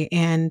specifically. Yeah.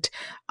 And,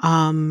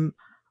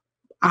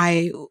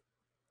 I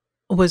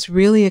was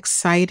really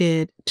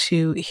excited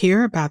to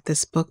hear about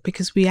this book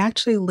because we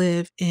actually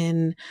live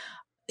in,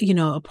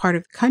 a part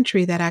of the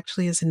country that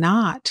actually is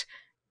not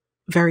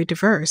very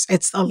diverse.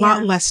 It's a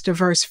lot less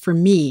diverse for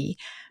me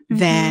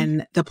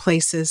than the other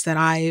places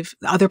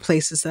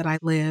that I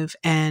live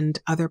and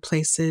other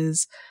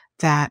places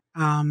that,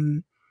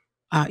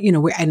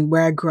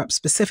 where I grew up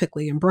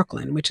specifically in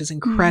Brooklyn, which is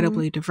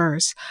incredibly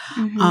diverse.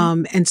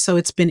 And so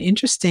it's been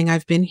interesting.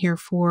 I've been here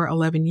for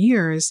 11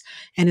 years,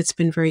 and it's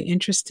been very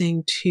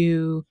interesting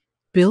to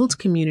build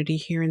community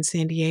here in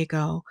San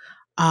Diego,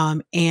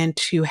 and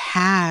to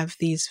have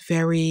these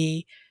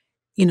very,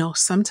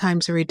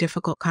 sometimes very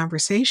difficult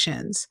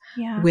conversations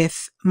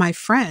with my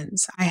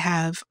friends. I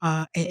have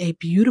a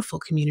beautiful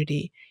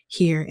community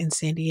here in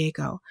San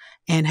Diego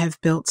and have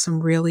built some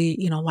really,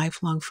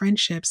 lifelong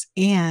friendships.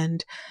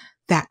 And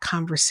that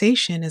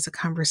conversation is a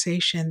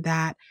conversation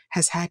that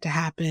has had to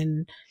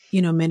happen,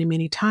 many,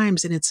 many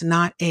times. And it's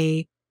not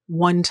a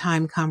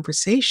one-time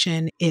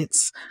conversation.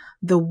 It's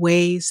the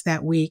ways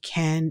that we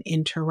can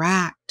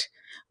interact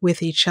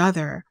with each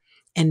other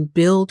and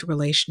build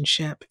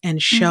relationship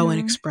and show and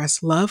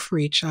express love for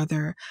each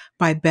other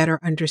by better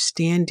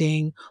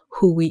understanding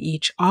who we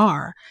each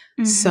are.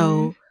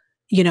 So,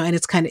 and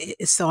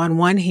it's so on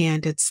one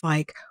hand, it's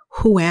like,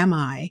 who am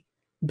I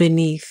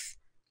beneath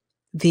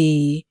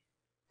the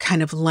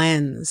kind of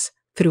lens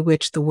through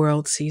which the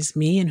world sees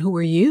me, and who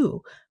are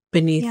you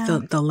beneath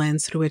the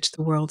lens through which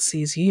the world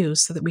sees you,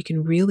 so that we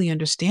can really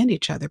understand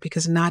each other,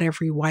 because not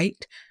every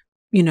white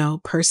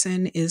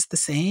person is the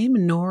same,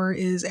 nor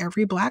is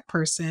every Black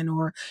person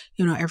or,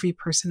 every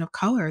person of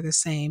color the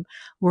same.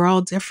 We're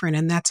all different.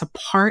 And that's a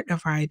part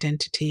of our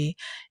identity.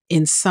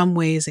 In some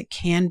ways, it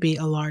can be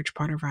a large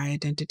part of our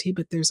identity,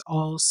 but there's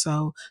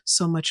also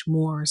so much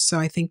more. So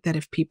I think that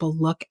if people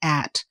look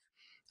at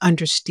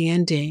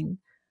understanding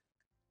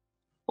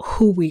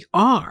who we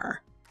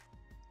are,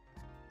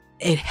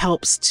 it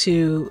helps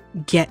to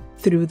get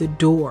through the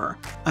door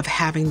of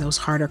having those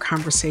harder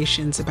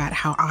conversations about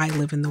how I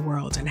live in the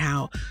world and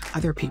how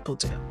other people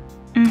do.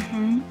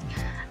 Mm-hmm.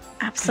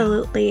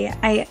 Absolutely.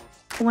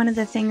 One of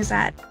the things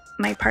that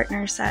my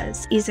partner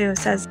says, Izu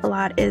says a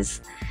lot,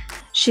 is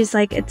she's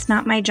like, it's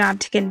not my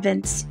job to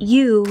convince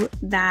you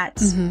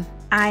that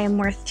I am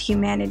worth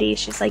humanity.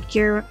 She's like,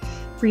 you're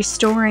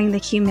restoring the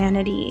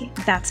humanity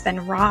that's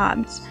been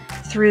robbed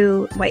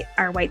through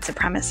our white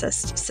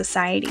supremacist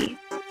society.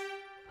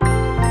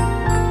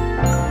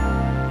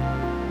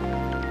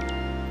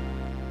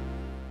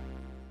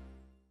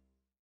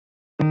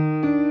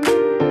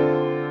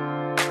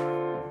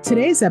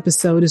 Today's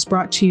episode is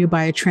brought to you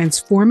by a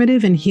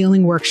transformative and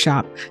healing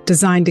workshop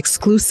designed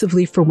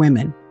exclusively for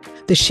women,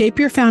 the Shape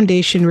Your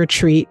Foundation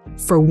Retreat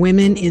for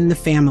Women in the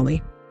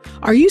Family.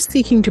 Are you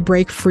seeking to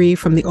break free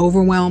from the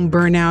overwhelm,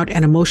 burnout,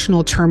 and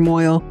emotional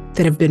turmoil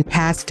that have been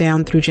passed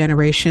down through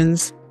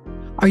generations?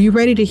 Are you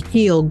ready to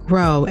heal,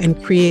 grow,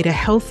 and create a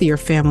healthier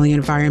family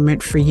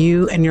environment for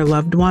you and your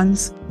loved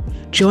ones?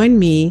 Join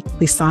me,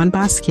 Lisane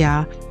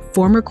Basquiat,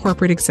 former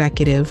corporate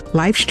executive,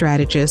 life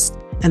strategist,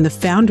 and the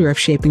founder of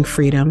Shaping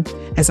Freedom,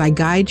 as I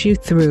guide you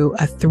through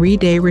a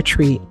 3-day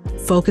retreat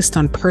focused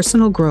on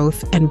personal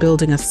growth and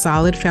building a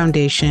solid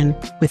foundation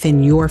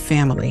within your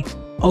family.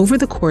 Over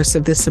the course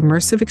of this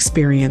immersive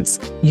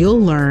experience, you'll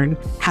learn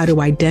how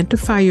to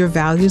identify your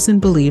values and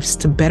beliefs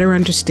to better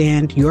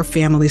understand your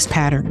family's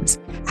patterns,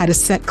 how to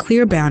set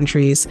clear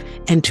boundaries,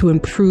 and to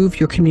improve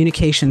your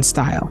communication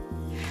style,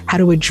 how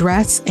to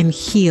address and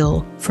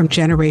heal from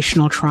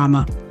generational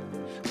trauma.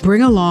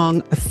 Bring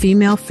along a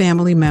female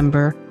family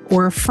member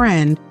or a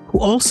friend who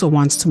also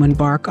wants to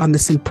embark on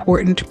this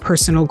important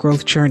personal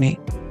growth journey.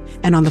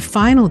 And on the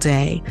final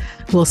day,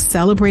 we'll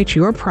celebrate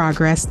your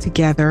progress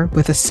together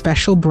with a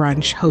special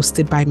brunch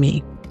hosted by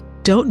me.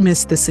 Don't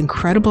miss this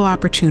incredible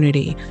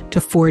opportunity to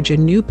forge a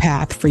new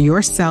path for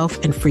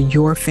yourself and for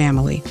your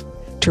family.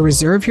 To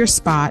reserve your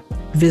spot,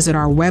 visit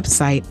our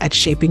website at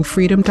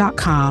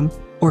shapingfreedom.com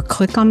or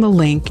click on the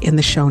link in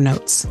the show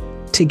notes.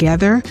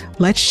 Together,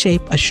 let's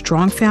shape a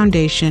strong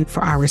foundation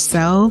for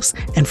ourselves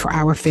and for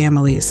our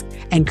families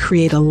and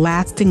create a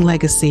lasting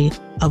legacy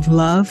of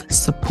love,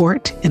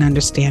 support, and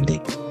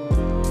understanding.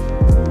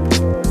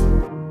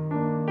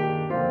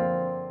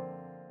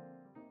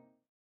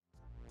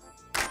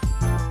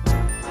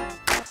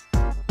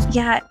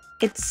 Yeah,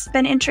 it's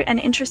been an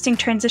interesting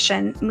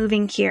transition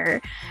moving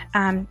here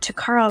to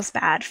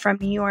Carlsbad from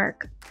New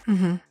York.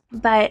 Mm-hmm.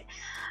 But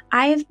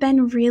I've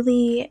been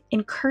really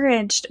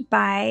encouraged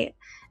by,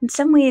 in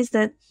some ways,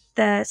 that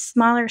the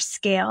smaller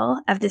scale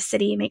of the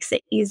city makes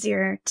it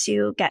easier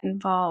to get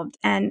involved.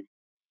 And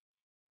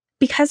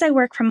because I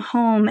work from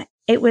home,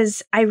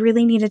 I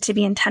really needed to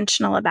be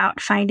intentional about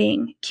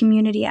finding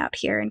community out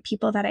here and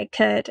people that I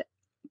could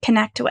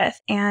connect with.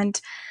 And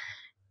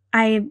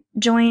I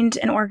joined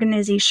an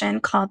organization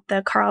called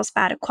the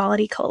Carlsbad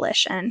Equality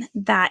Coalition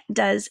that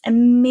does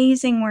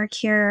amazing work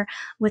here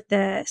with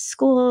the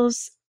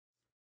schools,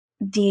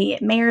 the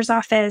mayor's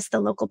office,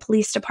 the local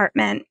police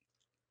department.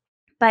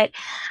 But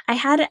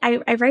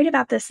I write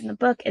about this in the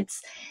book.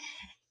 It's,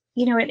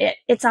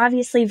 it's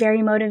obviously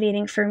very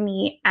motivating for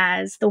me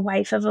as the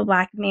wife of a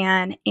Black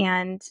man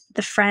and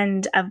the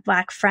friend of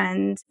Black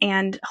friends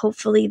and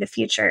hopefully the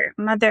future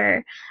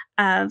mother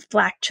of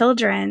Black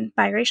children,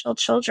 biracial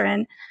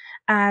children,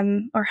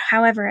 or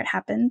however it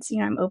happens.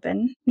 I'm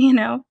open,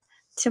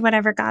 to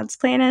whatever God's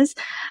plan is.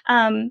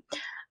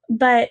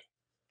 But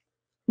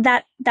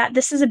that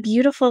this is a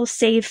beautiful,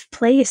 safe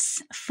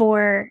place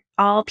for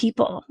all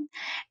people.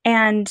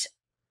 And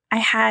I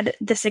had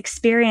this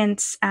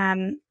experience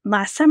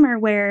last summer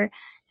where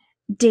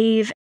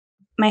Dave,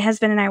 my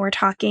husband, and I were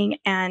talking,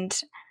 and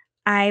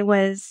I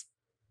was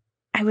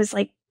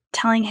like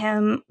telling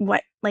him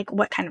what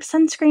kind of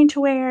sunscreen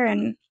to wear,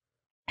 and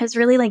I was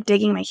really like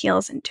digging my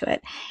heels into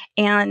it.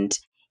 And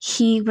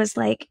he was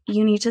like,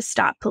 "You need to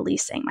stop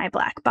policing my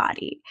Black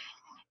body,"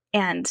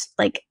 and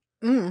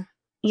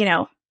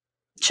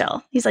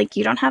chill. He's like,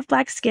 "You don't have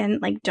Black skin.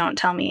 Like, don't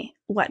tell me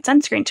what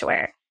sunscreen to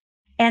wear."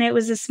 And it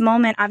was this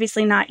moment,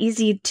 obviously not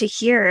easy to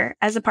hear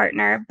as a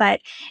partner,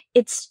 but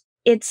it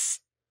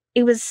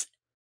was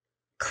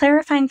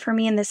clarifying for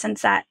me in the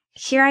sense that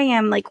here I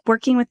am, like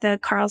working with the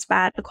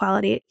Carlsbad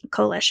Equality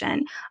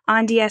Coalition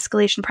on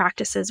de-escalation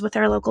practices with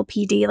our local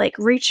PD, like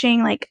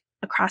reaching like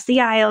across the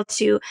aisle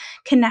to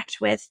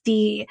connect with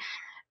the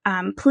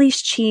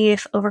police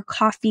chief over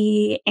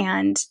coffee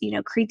and,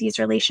 create these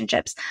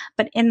relationships.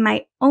 But in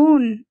my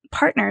own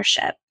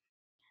partnership,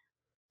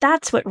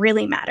 that's what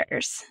really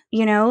matters,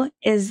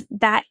 is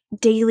that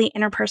daily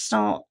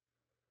interpersonal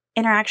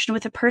interaction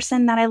with a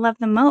person that I love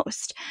the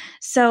most.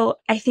 So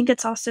I think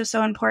it's also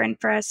so important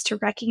for us to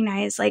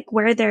recognize like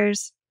where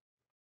there's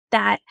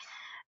that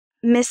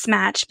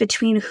mismatch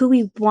between who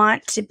we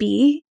want to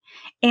be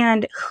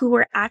and who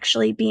we're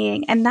actually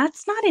being. And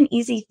that's not an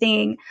easy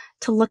thing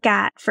to look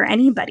at for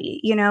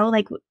anybody,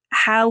 like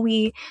how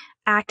we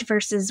act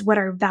versus what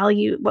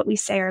we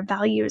say our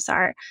values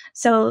are.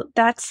 So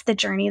that's the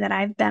journey that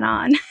I've been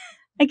on.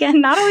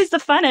 Again, not always the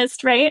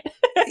funnest, right?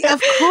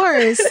 Of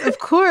course, of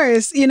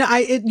course.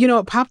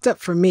 It popped up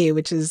for me,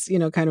 which is,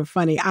 kind of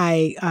funny.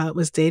 I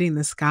was dating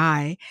this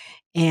guy,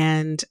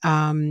 and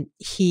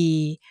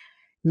he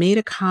made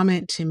a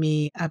comment to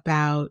me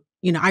about,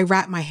 I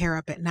wrap my hair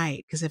up at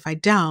night because if I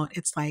don't,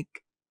 it's like,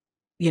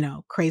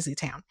 crazy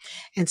town.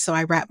 And so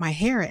I wrap my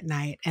hair at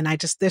night, and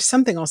there's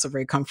something also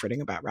very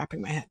comforting about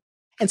wrapping my head.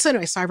 And so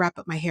anyway, so I wrap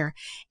up my hair,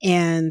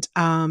 and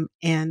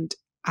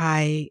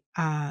I,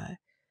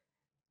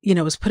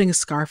 was putting a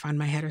scarf on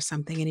my head or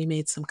something. And he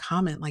made some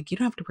comment like, you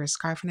don't have to wear a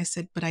scarf. And I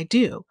said, but I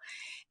do.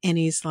 And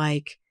he's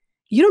like,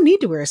 you don't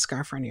need to wear a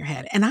scarf on your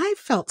head. And I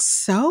felt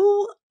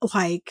so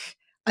like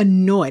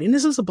annoyed. And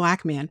this was a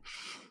Black man.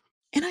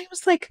 And I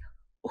was like,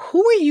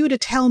 who are you to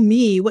tell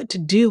me what to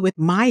do with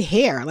my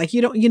hair? Like,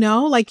 you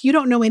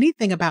don't know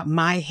anything about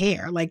my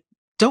hair. Like,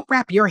 don't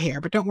wrap your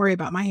hair, but don't worry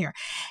about my hair.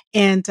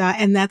 And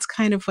that's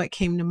kind of what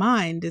came to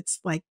mind. It's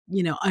like,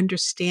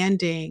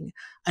 understanding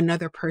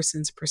another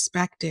person's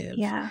perspective,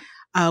 Yeah.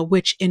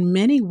 Which in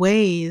many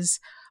ways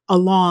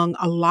along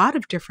a lot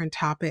of different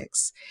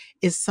topics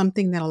is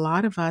something that a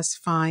lot of us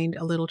find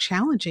a little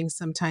challenging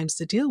sometimes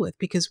to deal with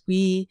because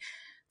we,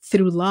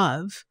 through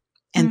love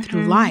and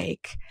through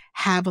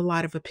have a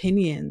lot of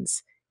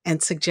opinions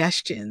and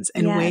suggestions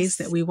and ways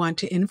that we want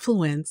to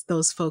influence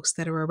those folks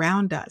that are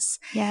around us.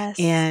 Yes.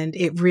 And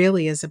it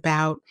really is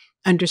about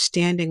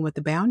understanding what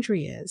the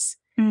boundary is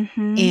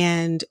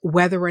and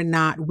whether or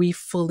not we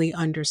fully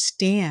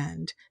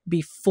understand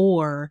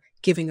before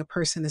giving a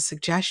person a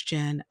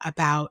suggestion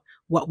about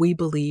what we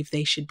believe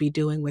they should be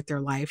doing with their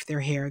life,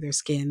 their hair, their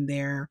skin,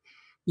 their,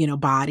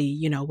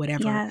 body,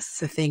 whatever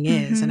the thing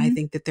is. And I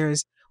think that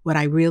there's what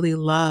I really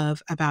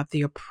love about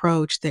the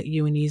approach that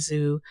you and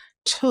Izu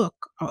took,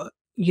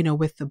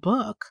 with the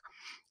book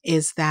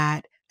is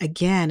that,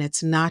 again,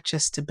 it's not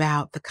just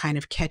about the kind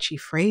of catchy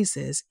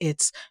phrases.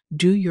 It's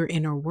do your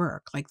inner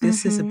work. Like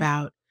this is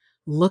about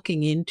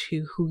looking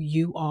into who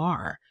you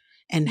are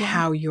and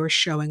how you're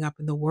showing up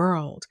in the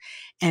world.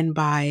 And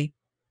by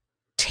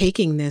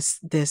taking this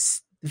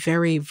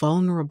very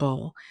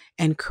vulnerable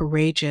and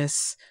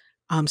courageous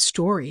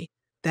story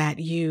that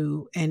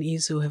you and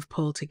Izu have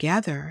pulled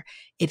together,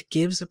 it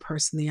gives a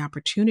person the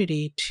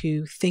opportunity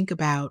to think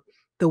about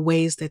the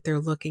ways that they're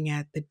looking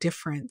at the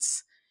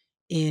difference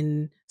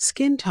in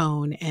skin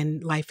tone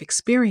and life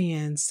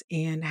experience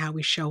and how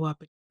we show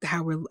up,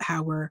 how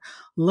we're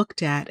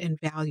looked at and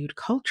valued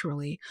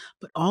culturally,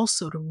 but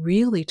also to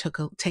really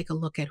take a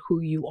look at who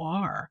you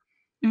are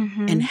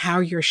and how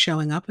you're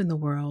showing up in the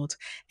world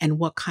and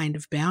what kind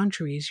of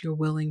boundaries you're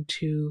willing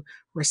to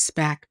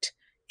respect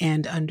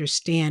and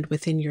understand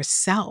within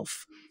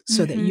yourself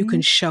so that you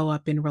can show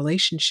up in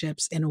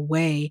relationships in a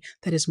way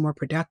that is more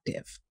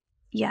productive.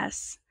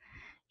 Yes.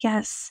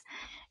 Yes,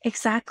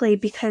 exactly.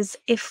 Because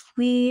if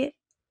we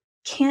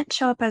can't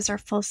show up as our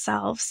full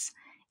selves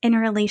in a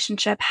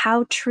relationship,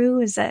 how true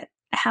is it?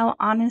 How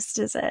honest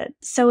is it?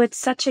 So it's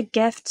such a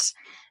gift.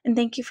 And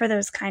thank you for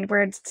those kind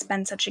words. It's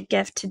been such a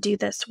gift to do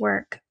this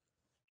work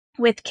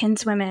with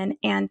Kinswomen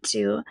and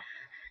to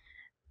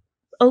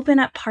open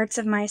up parts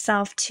of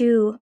myself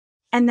too,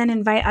 and then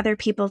invite other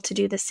people to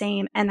do the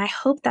same. And I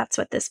hope that's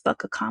what this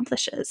book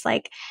accomplishes.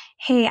 Like,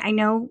 hey, I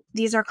know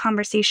these are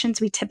conversations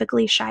we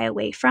typically shy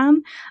away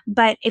from,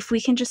 but if we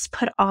can just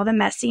put all the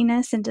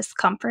messiness and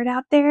discomfort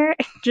out there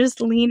and just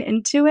lean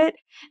into it,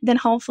 then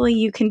hopefully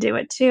you can do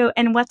it too.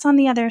 And what's on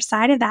the other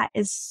side of that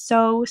is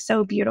so,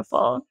 so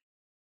beautiful.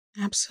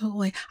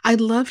 Absolutely. I'd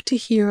love to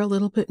hear a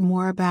little bit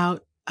more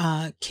about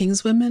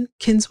Kinswomen.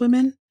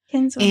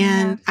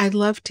 And I'd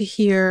love to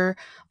hear,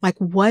 like,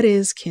 what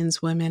is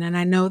Kinswomen? And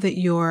I know that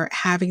you're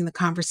having the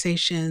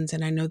conversations,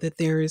 and I know that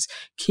there's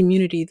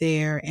community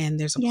there, and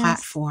there's a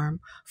platform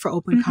for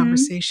open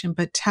conversation.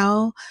 But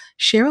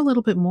share a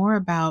little bit more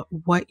about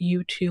what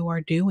you two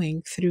are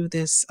doing through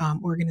this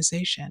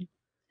organization.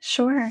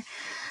 Sure.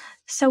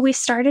 So we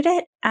started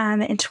it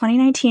in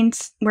 2019.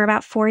 We're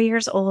about 4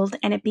 years old,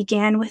 and it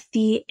began with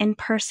the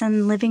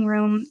in-person living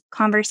room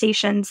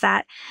conversations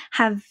that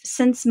have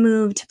since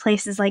moved to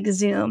places like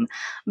Zoom.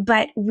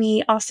 But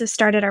we also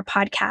started our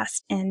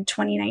podcast in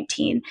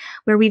 2019,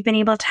 where we've been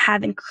able to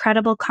have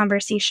incredible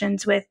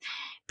conversations with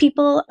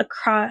people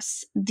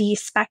across the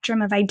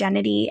spectrum of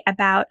identity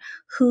about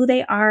who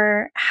they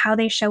are, how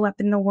they show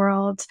up in the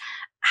world,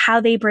 how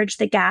they bridge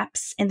the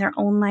gaps in their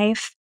own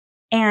life.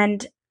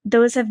 And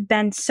those have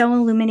been so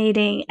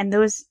illuminating, and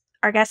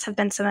our guests have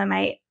been some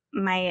of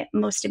my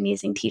most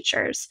amazing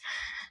teachers.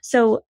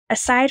 So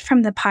aside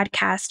from the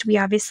podcast, we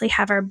obviously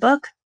have our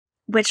book,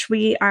 which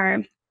we are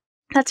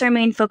that's our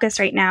main focus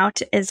right now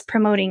is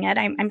promoting it.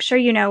 I'm sure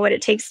you know what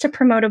it takes to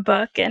promote a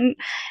book and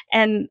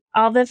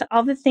all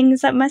the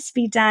things that must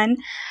be done.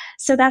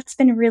 So that's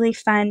been really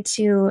fun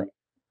to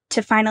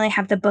finally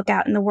have the book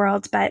out in the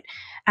world. But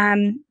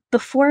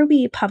before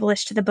we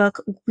published the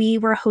book, we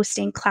were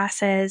hosting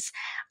classes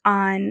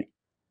on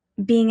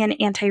being an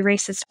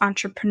anti-racist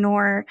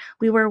entrepreneur.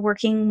 We were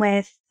working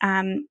with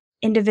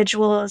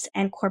individuals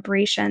and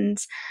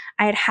corporations.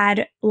 I had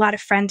a lot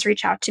of friends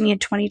reach out to me in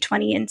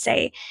 2020 and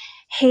say,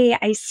 "Hey,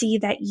 I see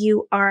that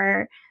you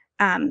are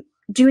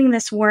doing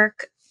this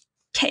work.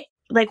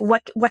 Like,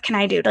 what can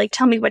I do? Like,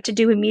 tell me what to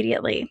do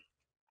immediately."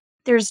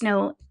 There's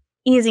no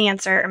easy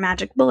answer or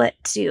magic bullet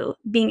to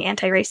being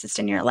anti-racist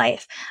in your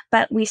life,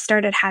 but we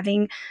started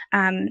having,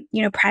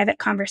 private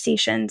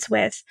conversations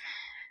with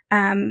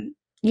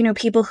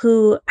people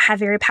who have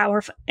very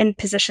powerful in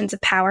positions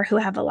of power, who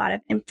have a lot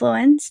of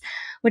influence,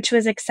 which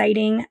was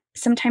exciting.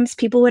 Sometimes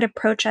people would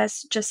approach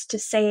us just to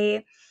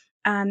say,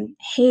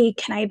 "Hey,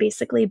 can I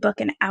basically book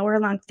an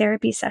hour-long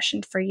therapy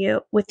session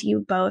with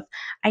you both?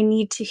 I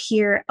need to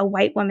hear a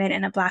white woman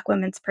and a Black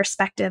woman's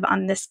perspective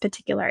on this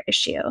particular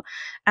issue."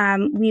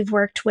 We've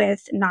worked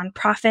with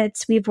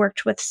nonprofits, we've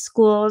worked with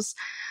schools.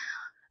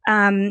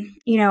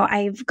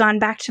 I've gone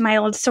back to my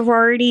old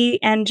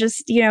sorority and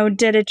just,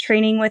 did a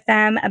training with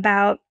them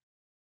about,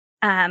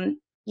 how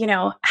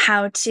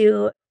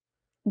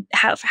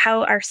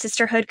our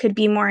sisterhood could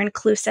be more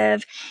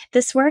inclusive.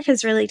 This work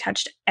has really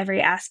touched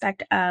every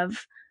aspect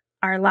of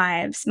our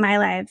lives, my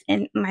life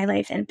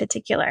in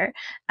particular.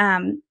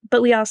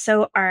 But we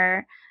also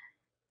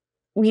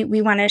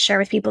we want to share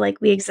with people,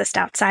 like, we exist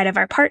outside of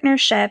our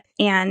partnership,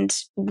 and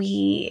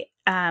we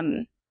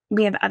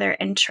have other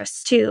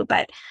interests too.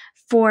 But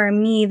for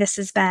me, this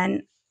has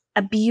been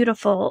a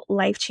beautiful,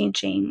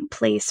 life-changing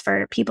place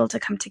for people to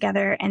come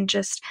together and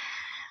just,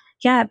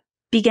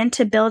 begin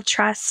to build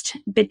trust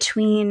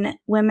between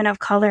women of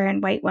color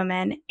and white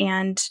women,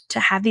 and to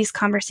have these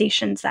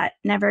conversations that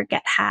never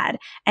get had.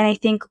 And I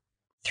think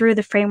through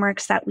the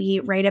frameworks that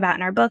we write about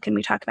in our book and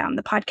we talk about in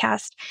the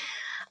podcast,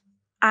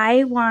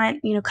 I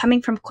want,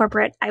 coming from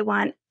corporate, I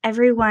want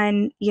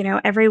everyone,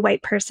 every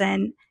white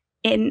person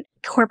in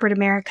corporate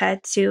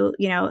America to,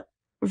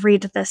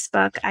 read this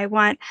book. I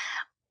want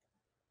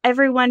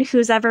everyone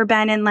who's ever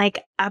been in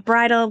like a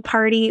bridal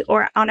party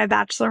or on a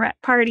bachelorette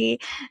party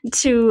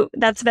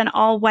that's been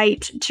all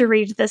white to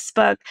read this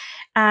book.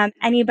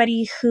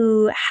 Anybody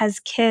who has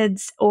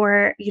kids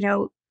or,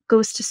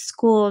 goes to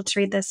school to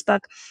read this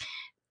book.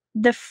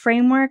 The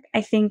framework,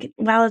 I think,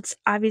 while it's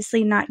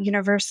obviously not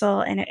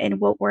universal and it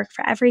won't work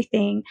for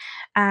everything,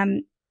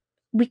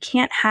 we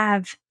can't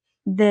have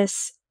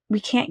this. We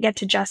can't get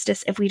to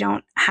justice if we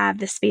don't have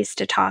the space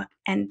to talk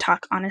and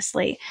talk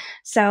honestly.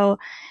 So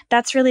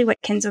that's really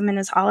what Kinswomen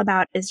is all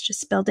about: is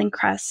just building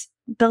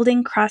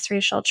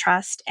cross-racial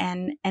trust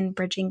and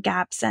bridging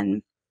gaps.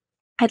 And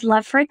I'd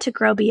love for it to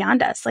grow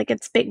beyond us. Like,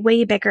 it's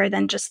way bigger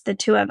than just the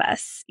two of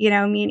us, me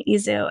and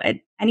Izu.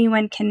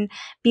 Anyone can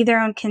be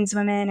their own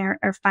kinswoman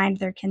or find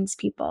their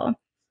kinspeople.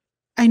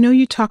 I know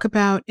you talk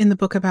about in the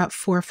book about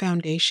 4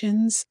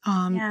 foundations.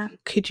 Yeah.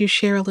 Could you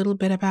share a little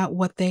bit about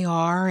what they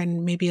are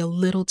and maybe a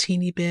little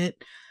teeny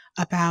bit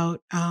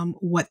about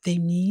what they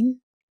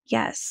mean?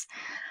 Yes.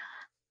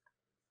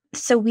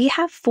 So we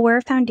have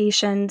 4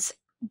 foundations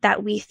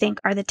that we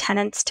think are the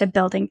tenets to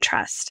building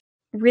trust,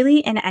 really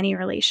in any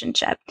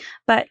relationship.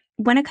 But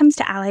when it comes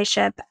to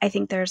allyship, I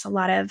think there's a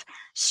lot of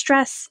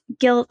stress,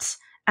 guilt,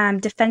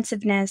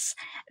 defensiveness,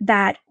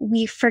 that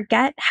we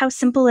forget how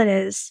simple it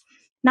is.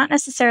 Not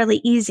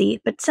necessarily easy,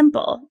 but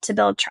simple to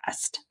build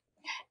trust.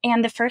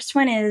 And the first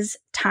one is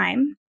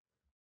time.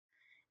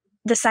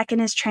 The second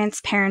is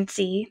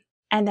transparency,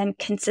 and then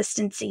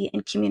consistency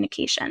and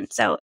communication.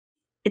 So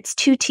it's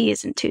 2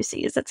 T's and 2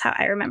 C's. That's how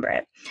I remember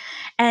it.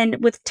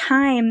 And with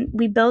time,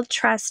 we build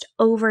trust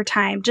over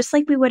time, just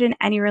like we would in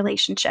any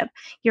relationship.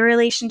 Your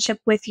relationship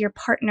with your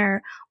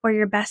partner or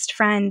your best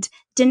friend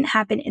didn't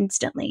happen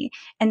instantly.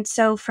 And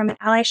so from an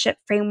allyship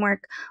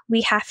framework,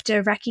 we have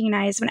to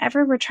recognize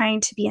whenever we're trying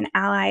to be an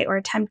ally or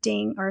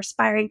attempting or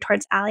aspiring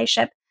towards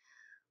allyship,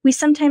 we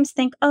sometimes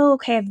think, "Oh,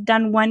 okay, I've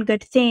done one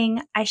good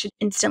thing. I should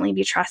instantly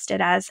be trusted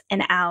as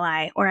an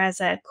ally or as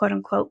a quote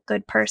unquote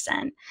good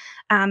person."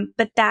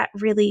 But that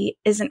really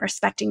isn't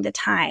respecting the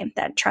time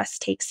that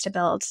trust takes to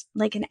build,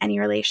 like in any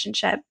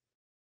relationship.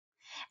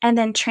 And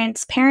then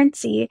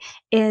transparency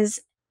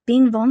is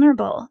being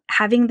vulnerable,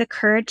 having the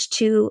courage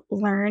to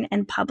learn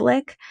in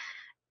public.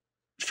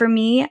 For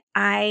me,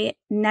 I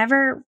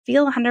never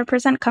feel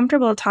 100%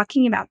 comfortable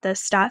talking about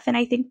this stuff. And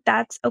I think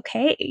that's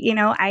okay.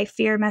 I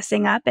fear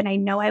messing up, and I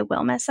know I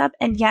will mess up,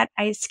 and yet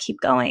I just keep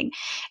going.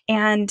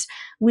 And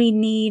we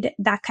need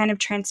that kind of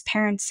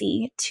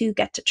transparency to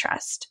get to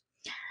trust.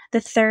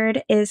 The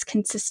third is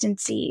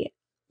consistency.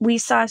 We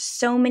saw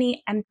so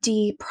many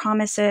empty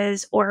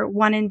promises or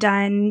one and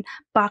done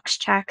box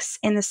checks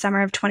in the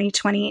summer of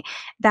 2020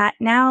 that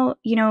now,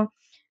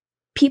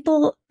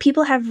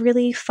 people have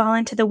really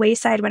fallen to the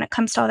wayside when it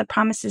comes to all the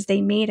promises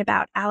they made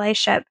about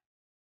allyship.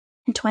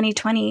 in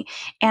 2020.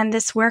 And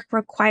this work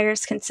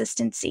requires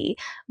consistency.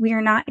 We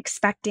are not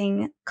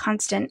expecting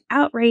constant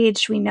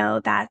outrage. We know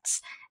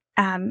that's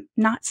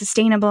not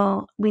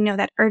sustainable. We know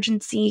that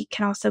urgency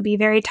can also be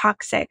very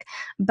toxic,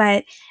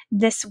 but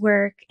this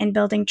work in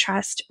building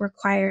trust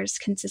requires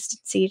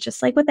consistency,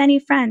 just like with any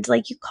friend.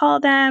 Like, you call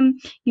them,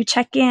 you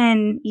check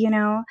in,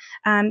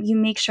 you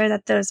make sure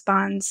that those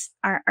bonds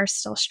are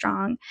still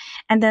strong.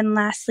 And then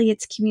lastly,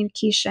 it's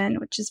communication,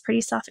 which is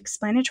pretty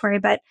self-explanatory,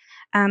 but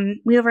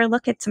we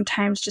overlook it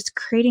sometimes, just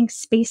creating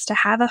space to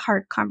have a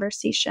hard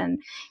conversation.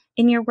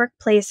 In your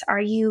workplace,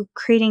 are you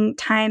creating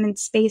time and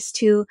space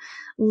to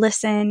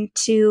listen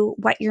to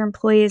what your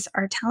employees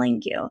are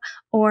telling you?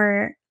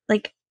 Or,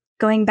 like,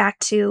 going back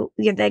to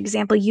the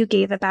example you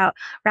gave about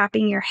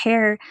wrapping your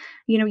hair,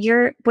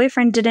 your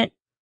boyfriend didn't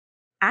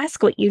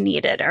ask what you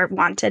needed or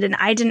wanted, and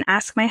I didn't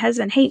ask my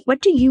husband, hey, what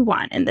do you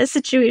want in this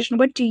situation?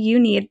 What do you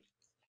need?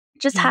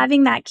 Just Yeah.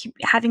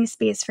 having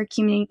space for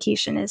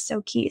communication is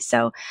so key.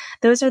 So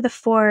those are the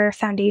 4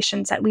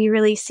 foundations that we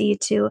really see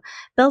to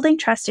building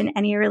trust in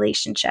any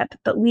relationship.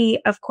 But we,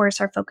 of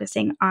course, are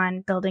focusing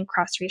on building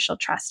cross-racial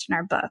trust in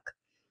our book.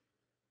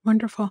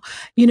 Wonderful.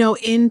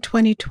 In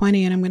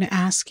 2020, and I'm going to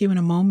ask you in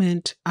a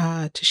moment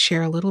to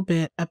share a little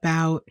bit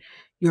about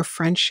your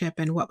friendship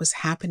and what was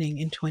happening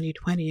in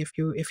 2020, if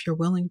you're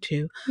willing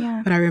to. Yeah.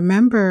 But I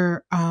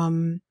remember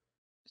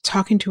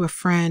talking to a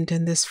friend,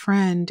 and this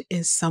friend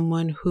is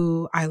someone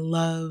who I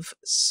love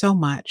so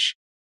much.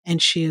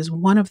 And she is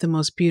one of the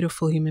most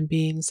beautiful human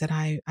beings that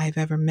I've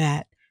ever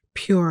met,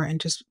 pure and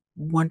just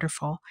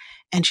wonderful.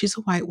 And she's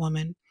a white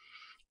woman.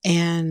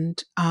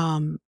 And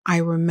I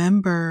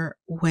remember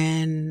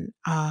when,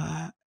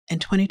 and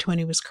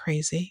 2020 was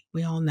crazy,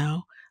 we all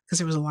know, because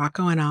there was a lot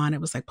going on. It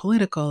was like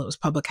political, it was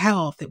public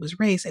health, it was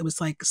race, it was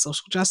like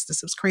social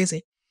justice, it was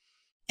crazy.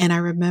 And I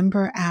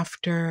remember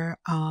after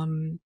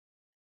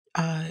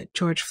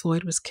George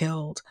Floyd was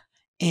killed,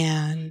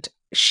 and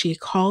she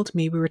called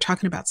me. We were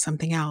talking about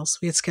something else.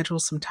 We had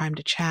scheduled some time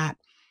to chat,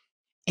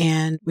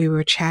 and we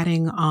were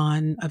chatting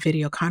on a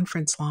video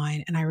conference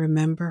line. And I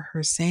remember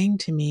her saying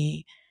to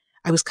me,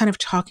 I was kind of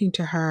talking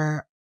to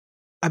her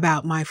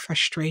about my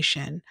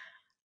frustration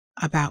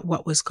about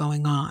what was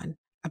going on,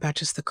 about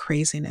just the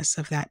craziness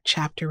of that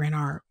chapter in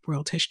our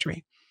world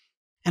history.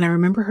 And I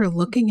remember her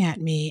looking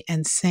at me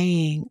and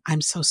saying,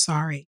 I'm so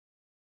sorry.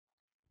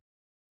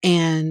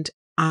 And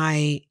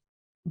I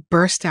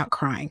burst out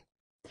crying.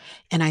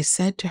 And I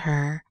said to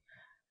her,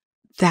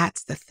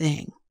 that's the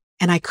thing.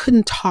 And I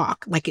couldn't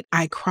talk.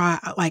 I cry,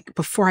 like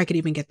before I could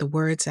even get the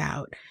words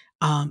out.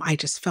 I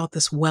just felt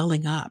this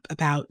welling up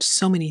about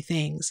so many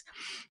things.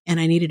 And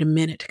I needed a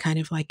minute to kind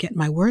of like get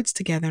my words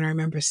together. And I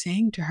remember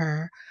saying to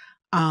her,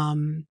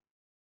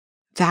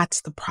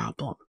 that's the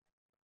problem.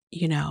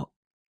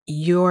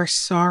 You're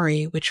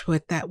sorry,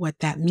 what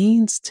that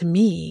means to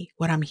me,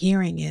 what I'm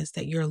hearing is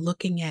that you're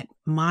looking at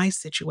my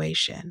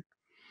situation.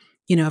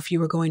 If you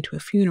were going to a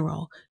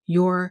funeral,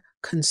 you're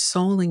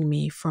consoling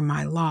me for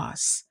my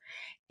loss.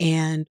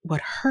 And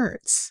what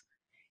hurts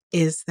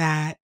is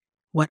that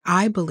what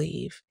I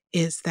believe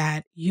is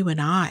that you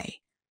and I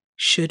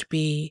should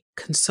be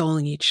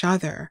consoling each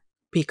other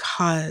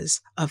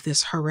because of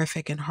this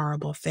horrific and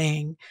horrible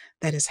thing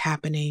that is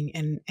happening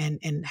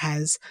and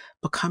has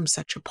become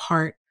such a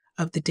part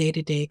of the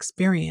day-to-day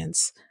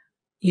experience,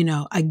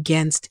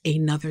 against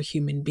another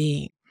human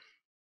being.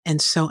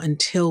 And so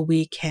until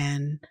we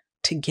can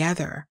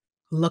together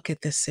look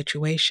at this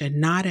situation,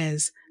 not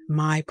as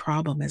my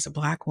problem as a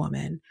Black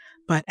woman,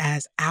 but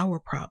as our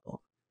problem,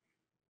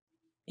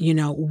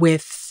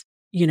 with,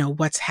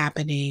 what's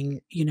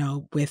happening,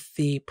 with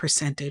the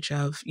percentage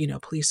of,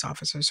 police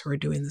officers who are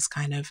doing this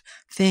kind of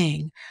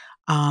thing.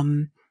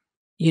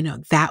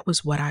 That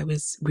was what I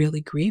was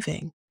really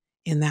grieving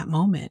in that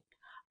moment.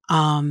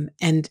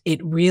 And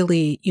it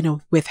really,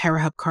 with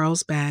Hera Hub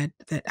Carlsbad,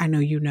 that I know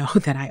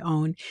that I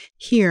own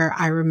here,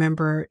 I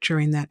remember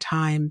during that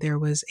time there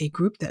was a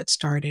group that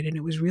started, and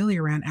it was really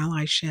around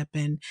allyship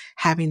and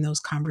having those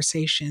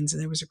conversations.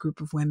 And there was a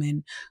group of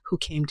women who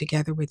came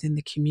together within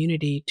the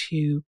community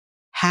to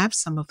have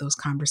some of those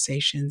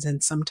conversations,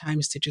 and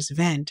sometimes to just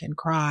vent and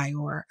cry,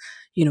 or,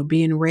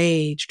 be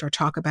enraged, or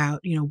talk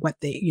about, what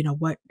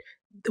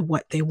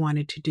they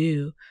wanted to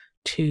do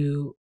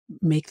to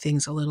make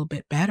things a little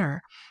bit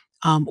better.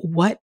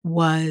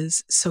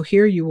 So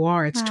here you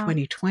are, it's Wow.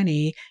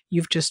 2020,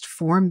 you've just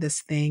formed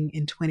this thing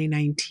in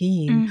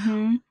 2019.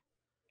 Mm-hmm.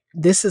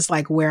 This is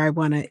like where I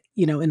want to,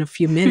 in a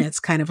few minutes,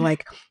 kind of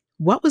like,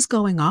 what was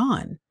going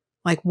on?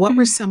 Like, what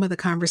were some of the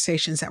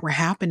conversations that were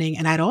happening?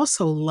 And I'd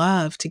also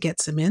love to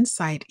get some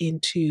insight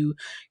into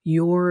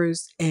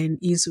yours and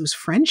Izu's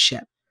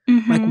friendship.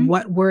 Mm-hmm. Like,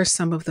 what were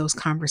some of those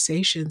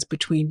conversations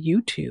between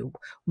you two?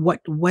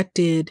 What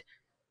did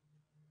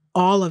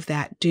all of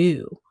that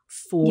do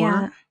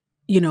for,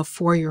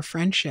 for your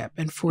friendship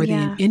and for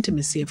the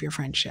intimacy of your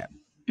friendship?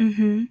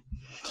 Mm-hmm.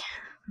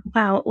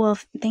 Wow. Well,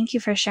 thank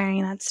you for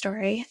sharing that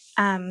story.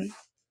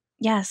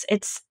 Yes,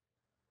 it's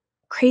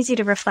crazy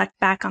to reflect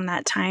back on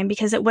that time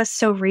because it was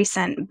so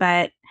recent,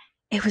 but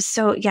it was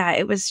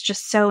it was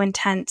just so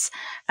intense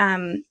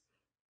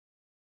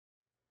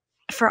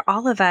for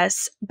all of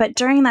us. But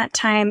during that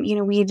time,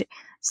 we'd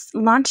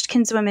launched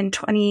Kinswomen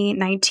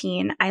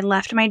 2019. I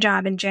left my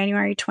job in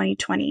January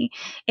 2020.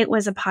 It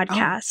was a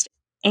podcast.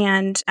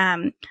 And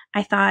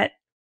I thought,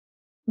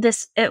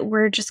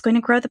 we're just going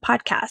to grow the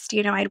podcast.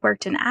 I'd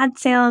worked in ad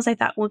sales. I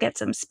thought we'll get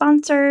some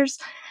sponsors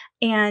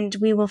and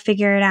we will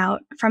figure it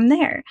out from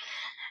there.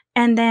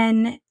 And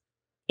then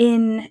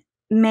in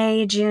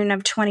May, June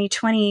of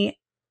 2020,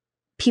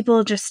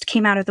 people just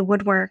came out of the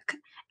woodwork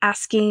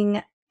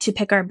asking to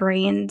pick our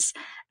brains,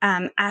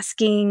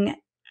 asking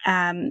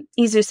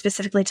Izu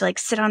specifically to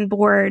sit on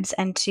boards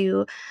and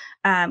to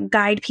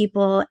guide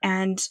people.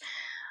 And,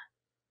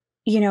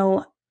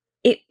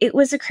 it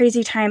was a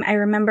crazy time. I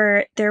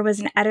remember there was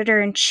an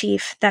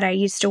editor-in-chief that I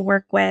used to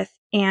work with,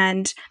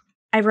 and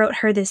I wrote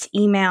her this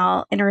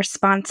email in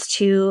response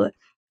to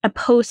a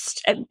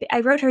post. I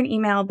wrote her an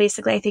email,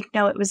 basically,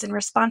 it was in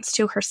response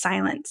to her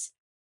silence.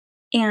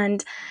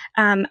 And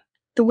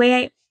the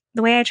way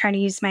I try to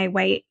use my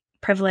white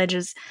privilege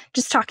is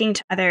just talking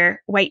to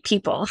other white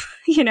people,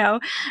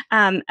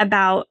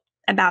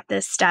 about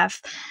this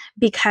stuff,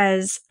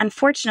 because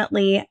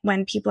unfortunately,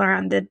 when people are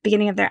on the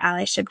beginning of their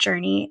allyship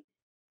journey,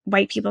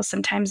 white people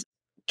sometimes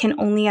can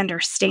only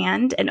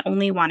understand and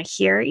only want to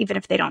hear, even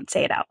if they don't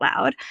say it out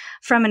loud,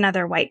 from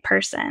another white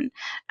person.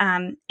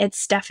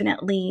 It's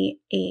definitely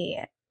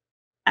a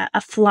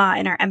flaw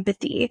in our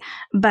empathy.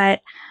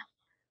 But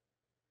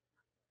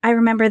I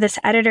remember this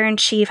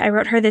editor-in-chief, I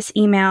wrote her this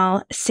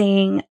email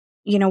saying,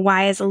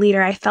 why as a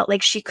leader, I felt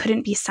like she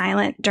couldn't be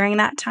silent during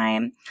that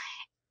time.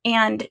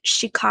 And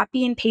she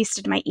copy and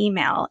pasted my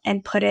email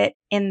and put it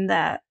in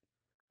the,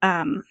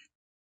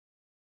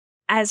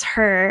 as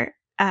her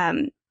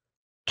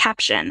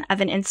caption of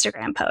an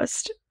Instagram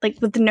post,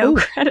 with no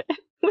credit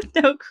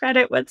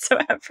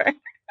whatsoever.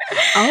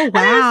 Oh, wow. And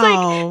I was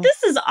like,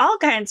 this is all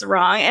kinds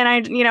wrong. And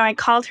I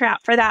called her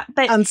out for that.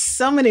 But on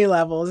so many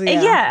levels.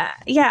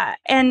 Yeah.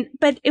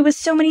 But it was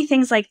so many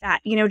things like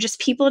that, just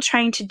people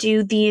trying to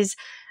do these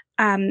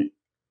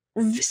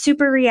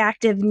super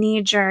reactive,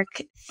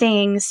 knee-jerk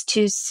things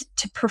to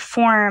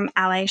perform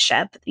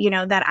allyship,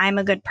 that I'm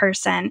a good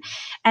person.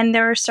 And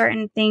there are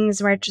certain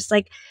things where it's just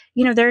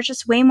there's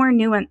just way more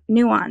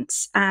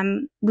nuance.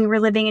 We were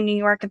living in New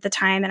York at the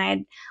time, and I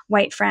had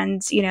white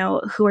friends,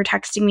 who were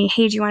texting me,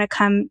 hey, do you want to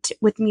come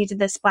with me to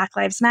this Black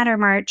Lives Matter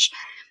march?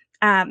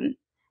 And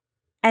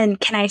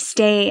can I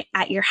stay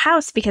at your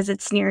house because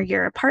it's near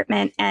your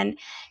apartment? And,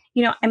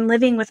 I'm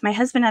living with my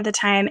husband at the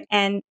time,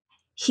 and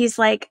he's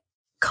like,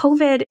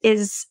 COVID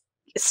is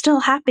still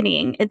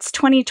happening. It's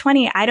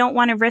 2020. I don't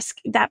want to risk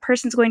that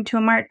person's going to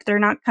a march. They're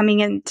not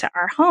coming into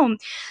our home.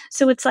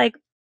 So it's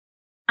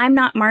I'm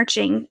not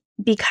marching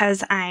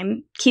because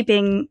I'm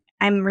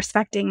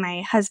respecting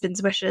my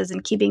husband's wishes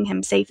and keeping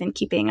him safe and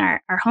keeping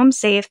our home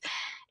safe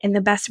in the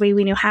best way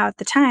we knew how at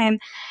the time.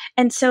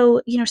 And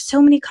so,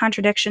 so many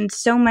contradictions,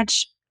 so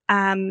much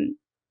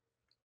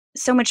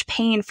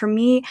pain for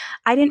me.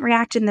 I didn't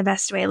react in the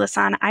best way,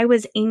 Lisane. I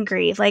was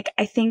angry.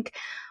 I think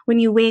when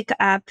you wake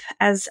up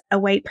as a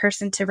white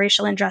person to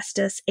racial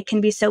injustice, it can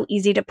be so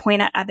easy to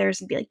point at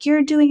others and be like,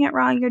 you're doing it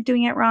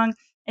wrong,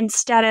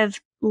 instead of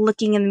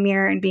looking in the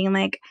mirror and being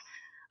like,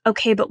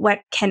 okay, but what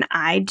can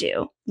I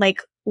do?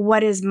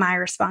 What is my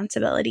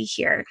responsibility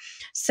here?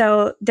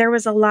 So there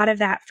was a lot of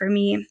that for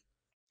me.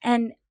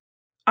 And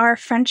our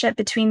friendship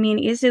between me and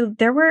Izu,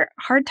 there were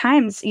hard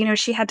times.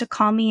 She had to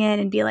call me in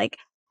and be like,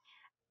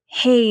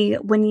 hey,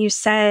 when you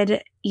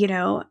said,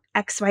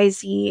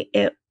 XYZ,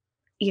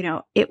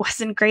 it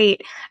wasn't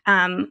great.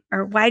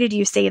 Or why did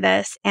you say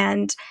this?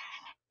 And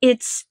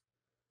it's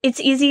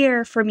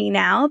easier for me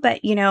now,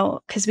 but,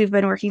 because we've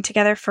been working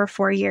together for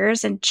 4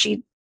 years, and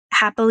she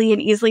happily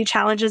and easily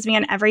challenges me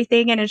on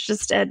everything. And it's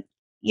just a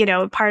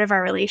part of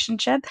our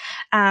relationship.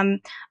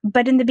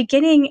 But in the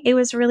beginning, it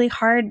was really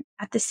hard.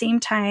 At the same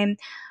time,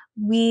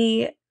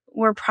 we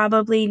were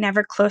probably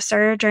never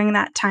closer during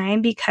that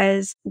time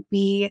because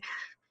we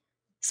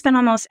spent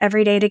almost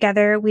every day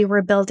together. We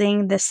were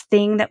building this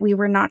thing that we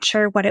were not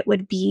sure what it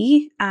would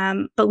be,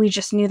 but we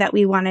just knew that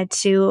we wanted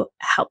to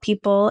help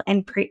people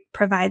and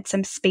provide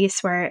some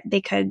space where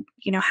they could,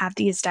 have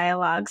these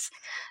dialogues.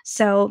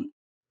 So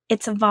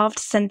it's evolved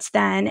since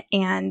then,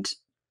 and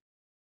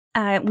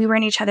we were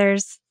in each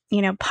other's,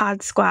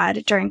 pod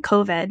squad during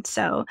COVID,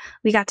 so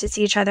we got to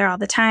see each other all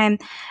the time.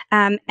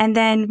 And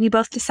then we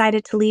both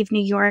decided to leave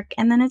New York,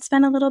 and then it's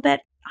been a little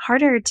bit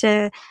harder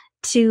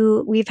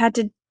we've had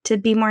to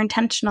be more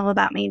intentional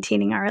about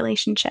maintaining our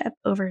relationship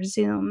over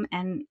Zoom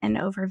and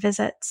over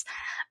visits.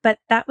 But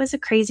that was a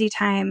crazy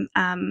time.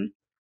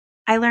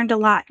 I learned a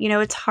lot.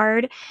 It's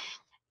hard.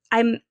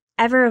 I'm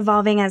ever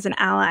evolving as an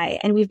ally,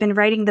 and we've been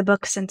writing the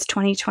book since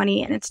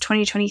 2020, and it's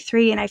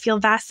 2023, and I feel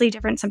vastly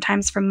different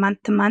sometimes from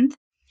month to month,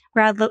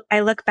 where I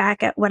look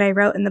back at what I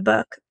wrote in the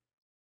book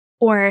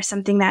or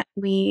something that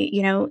we,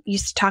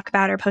 used to talk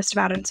about or post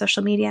about on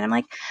social media, and I'm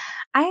like,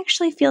 I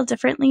actually feel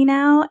differently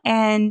now,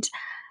 and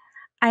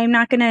I'm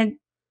not going to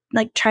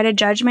like try to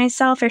judge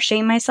myself or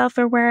shame myself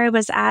for where I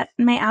was at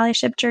in my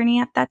allyship journey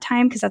at that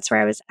time, because that's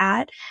where I was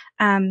at.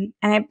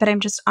 But I'm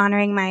just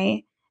honoring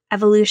my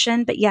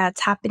evolution. But yeah,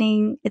 it's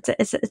happening.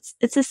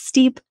 It's a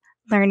steep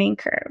learning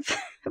curve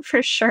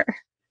for sure.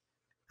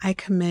 I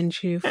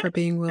commend you for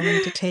being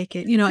willing to take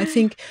it. I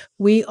think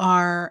we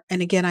are, and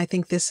again, I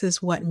think this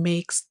is what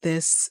makes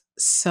this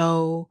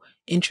so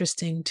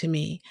interesting to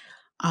me,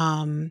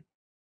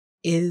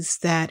 is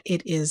that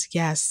it is,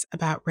 yes,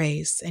 about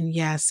race. And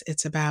yes,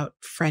 it's about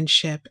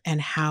friendship and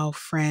how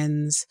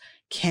friends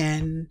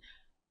can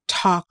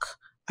talk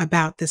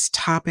about this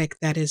topic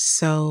that is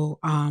so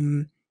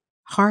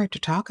hard to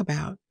talk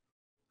about.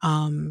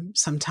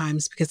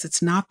 Sometimes, because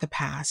it's not the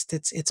past,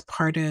 it's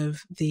part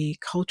of the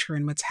culture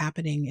and what's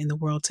happening in the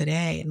world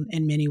today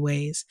in many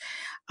ways,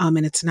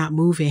 and it's not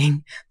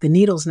moving. The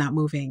needle's not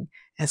moving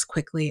as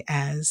quickly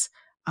as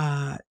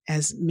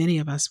many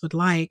of us would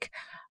like,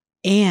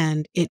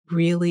 and it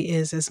really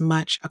is as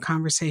much a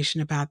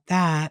conversation about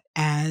that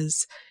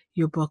as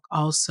your book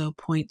also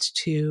points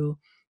to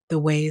the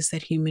ways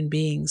that human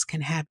beings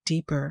can have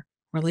deeper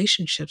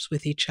relationships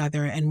with each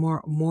other and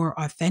more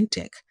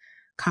authentic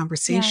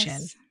conversation.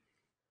 Yes.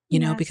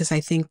 Because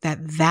I think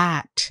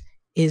that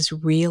is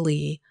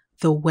really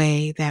the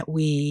way that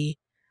we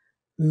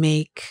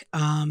make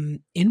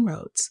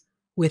inroads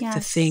with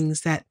the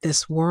things that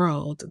this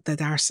world,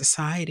 that our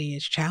society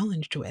is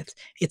challenged with.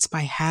 It's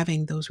by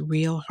having those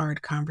real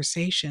hard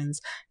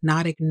conversations,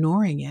 not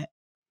ignoring it,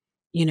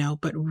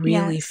 but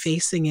really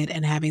facing it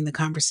and having the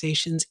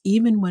conversations,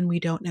 even when we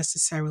don't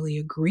necessarily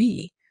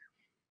agree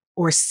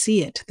or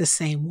see it the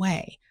same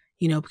way,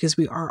 because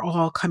we are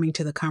all coming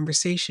to the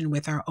conversation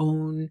with our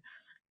own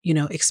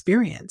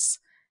experience.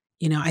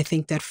 I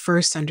think that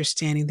first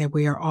understanding that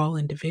we are all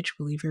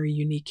individually very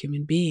unique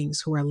human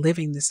beings who are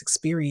living this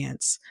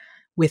experience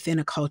within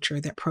a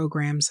culture that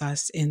programs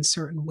us in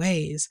certain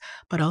ways.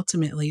 But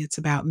ultimately, it's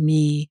about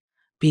me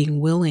being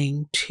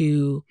willing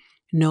to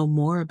know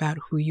more about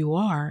who you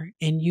are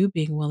and you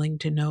being willing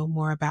to know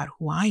more about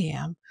who I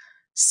am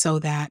so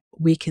that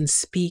we can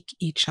speak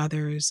each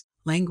other's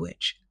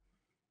language.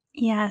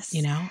 Yes.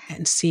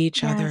 And see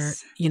each other,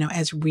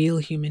 as real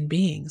human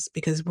beings,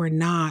 because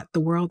the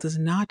world is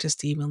not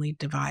just evenly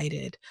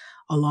divided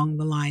along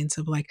the lines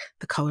of like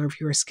the color of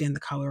your skin, the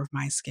color of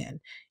my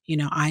skin.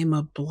 I'm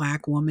a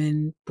Black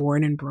woman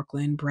born in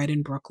Brooklyn, bred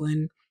in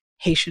Brooklyn,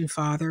 Haitian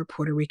father,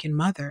 Puerto Rican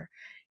mother.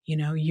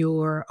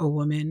 You're a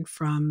woman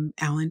from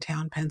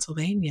Allentown,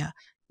 Pennsylvania,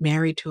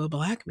 married to a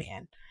Black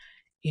man.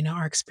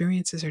 Our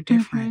experiences are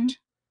different.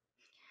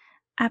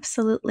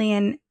 Absolutely.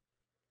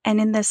 And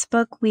in this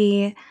book,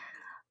 we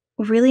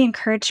really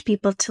encourage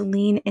people to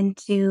lean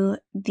into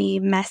the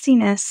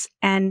messiness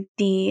and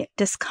the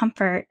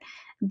discomfort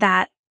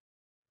that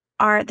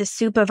the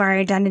soup of our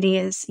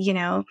identities,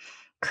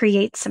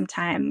 creates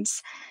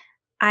sometimes.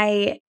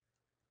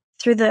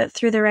 Through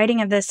the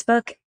writing of this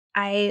book,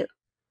 I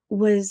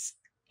was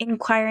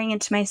inquiring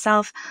into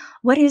myself,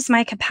 what is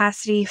my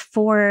capacity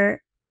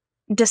for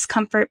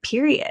discomfort,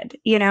 period,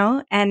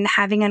 and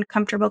having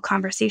uncomfortable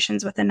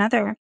conversations with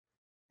another,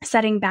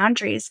 setting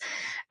boundaries.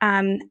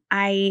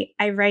 I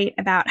write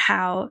about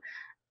how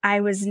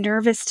I was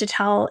nervous to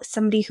tell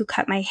somebody who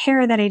cut my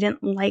hair that I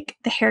didn't like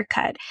the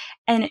haircut.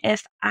 And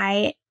if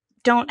I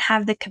don't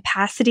have the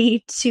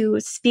capacity to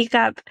speak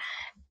up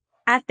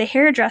at the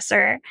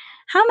hairdresser,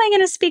 how am I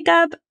going to speak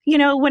up,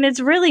 when it's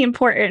really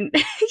important,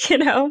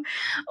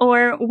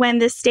 or when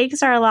the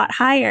stakes are a lot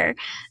higher?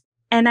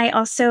 And I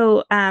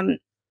also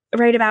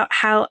write about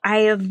how I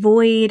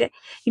avoid,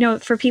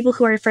 for people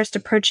who are first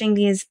approaching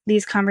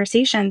these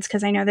conversations,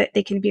 because I know that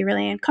they can be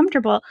really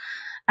uncomfortable.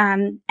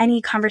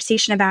 Any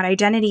conversation about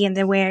identity and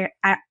the way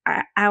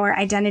our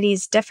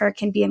identities differ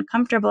can be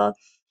uncomfortable.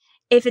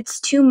 If it's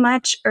too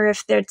much, or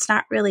if it's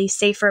not really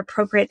safe or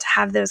appropriate to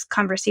have those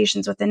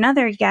conversations with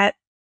another yet,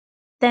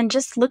 then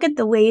just look at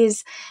the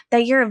ways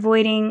that you're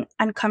avoiding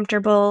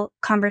uncomfortable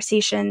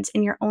conversations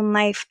in your own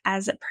life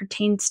as it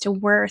pertains to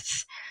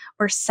worth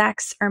or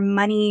sex or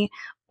money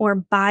or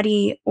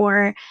body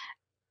or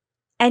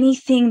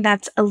anything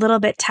that's a little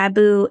bit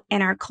taboo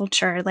in our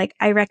culture. Like,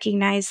 I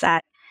recognize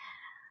that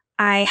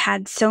I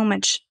had so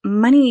much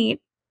money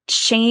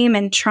shame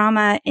and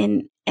trauma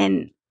and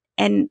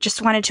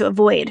just wanted to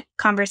avoid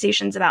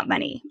conversations about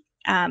money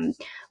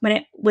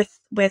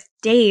with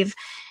Dave.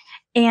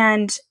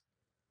 And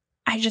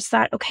I just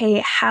thought,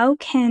 okay, how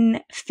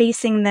can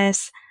facing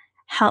this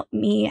help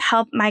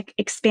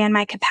expand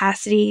my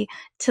capacity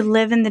to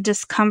live in the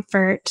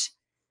discomfort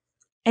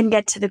and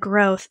get to the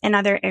growth in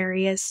other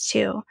areas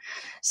too?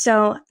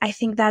 So I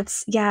think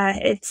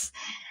it's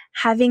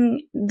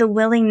having the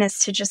willingness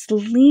to just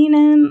lean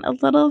in a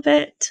little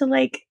bit to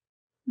like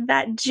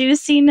that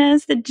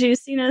juiciness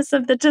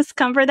of the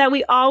discomfort that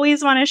we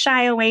always want to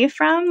shy away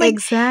from.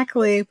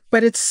 Exactly.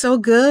 But it's so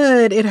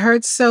good. It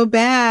hurts so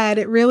bad.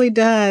 It really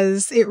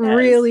does. It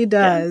really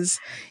does.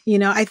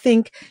 Yes. I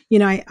think,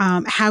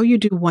 how you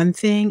do one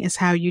thing is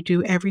how you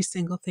do every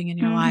single thing in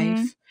your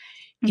life.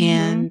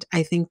 And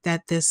I think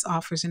that this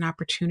offers an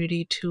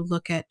opportunity to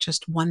look at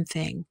just one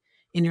thing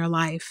in your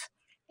life,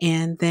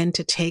 and then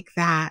to take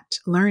that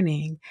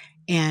learning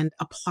and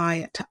apply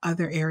it to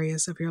other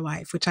areas of your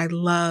life, which I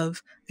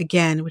love,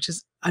 again, which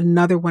is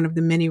another one of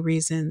the many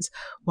reasons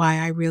why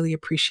I really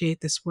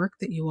appreciate this work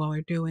that you all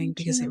are doing, Thank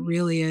because it you.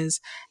 really is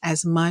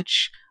as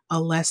much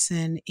a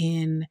lesson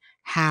in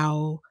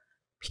how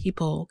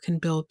people can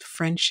build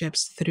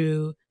friendships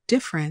through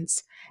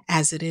difference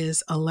as it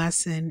is a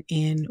lesson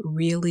in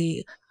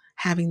really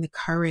having the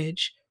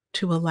courage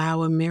to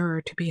allow a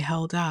mirror to be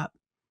held up,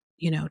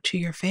 to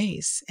your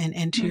face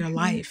and to your Mm-hmm.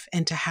 life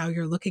and to how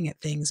you're looking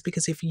at things.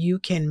 Because if you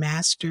can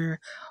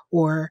master,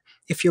 or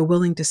if you're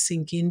willing to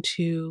sink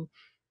into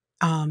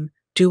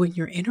doing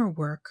your inner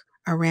work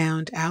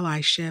around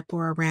allyship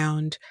or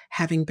around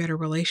having better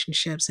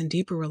relationships and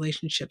deeper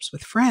relationships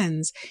with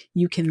friends,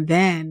 you can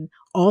then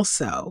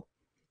also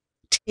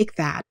take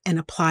that and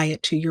apply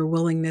it to your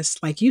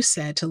willingness, like you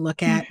said, to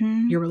look at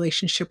Mm-hmm. your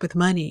relationship with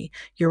money,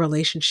 your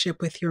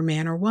relationship with your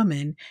man or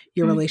woman,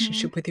 your Mm-hmm.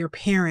 relationship with your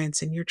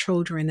parents and your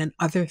children, and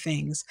other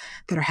things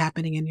that are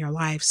happening in your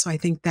life. So I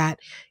think that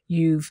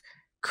you've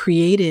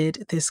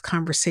created this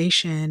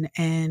conversation,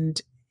 and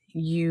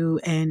you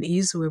and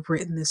Izu have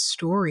written this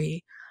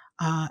story,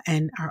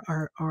 and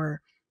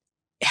are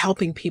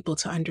helping people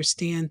to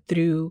understand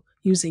through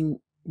using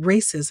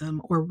racism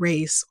or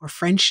race or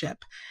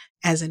friendship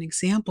as an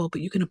example, but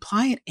you can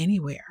apply it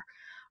anywhere.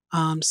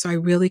 So I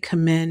really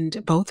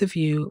commend both of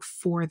you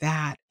for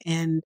that.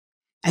 And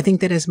I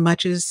think that as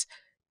much as,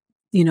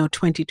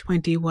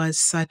 2020 was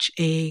such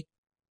a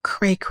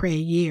cray cray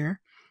year,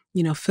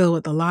 filled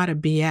with a lot of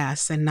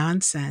BS and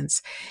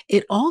nonsense,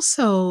 it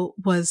also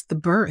was the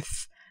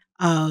birth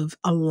of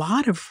a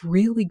lot of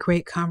really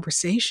great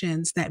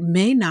conversations that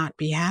may not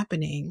be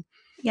happening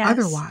Yes.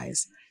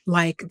 otherwise,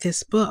 like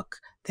this book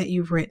that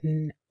you've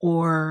written,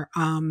 or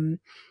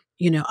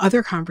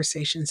other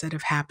conversations that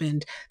have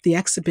happened. The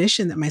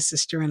exhibition that my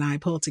sister and I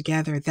pulled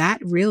together, that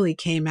really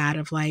came out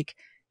of like,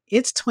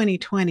 it's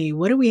 2020.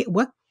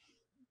 What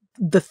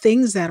the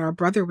things that our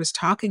brother was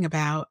talking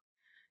about,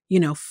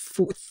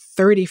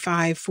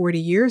 35, 40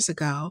 years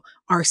ago,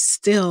 are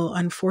still,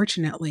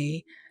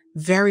 unfortunately,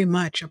 very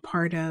much a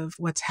part of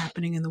what's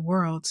happening in the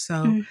world.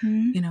 So,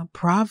 Mm-hmm.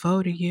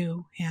 Bravo to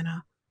you,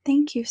 Hannah.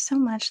 Thank you so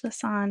much,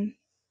 Lisane.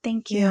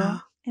 Thank you. Yeah.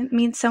 It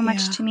means so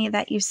much Yeah. to me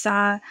that you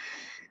saw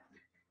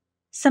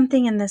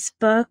something in this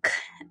book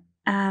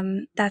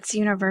that's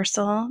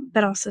universal,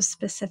 but also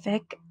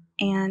specific.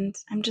 And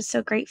I'm just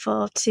so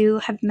grateful to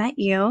have met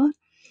you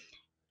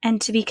and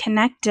to be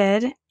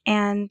connected.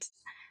 And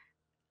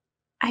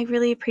I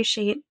really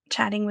appreciate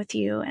chatting with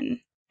you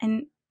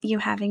and you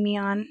having me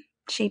on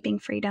Shaping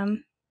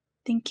Freedom.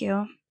 Thank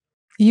you.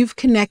 You've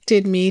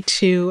connected me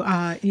to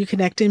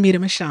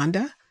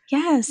Mashonda,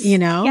 Yes.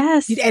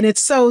 Yes. and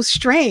it's so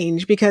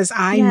strange because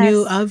I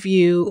knew Yes. of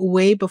you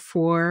way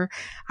before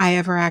I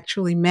ever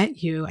actually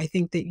met you. I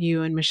think that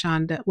you and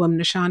Mashonda, when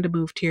Mashonda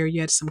moved here, you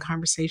had some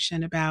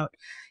conversation about,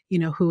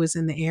 who was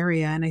in the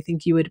area. And I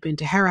think you had been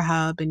to Hera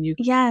Hub and you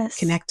Yes.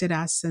 connected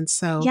us. And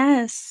so,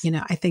 Yes.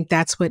 I think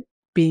that's what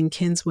being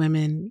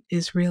kinswomen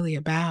is really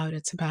about.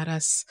 It's about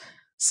us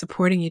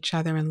supporting each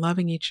other and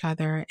loving each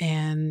other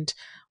and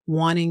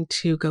wanting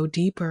to go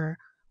deeper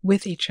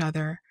with each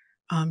other,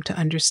 to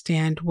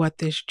understand what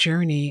this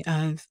journey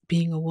of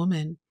being a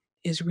woman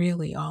is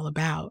really all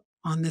about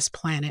on this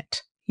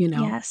planet,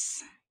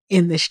 Yes.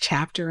 in this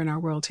chapter in our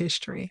world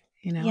history.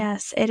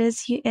 Yes, it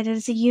is. It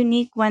is a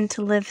unique one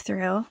to live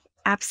through.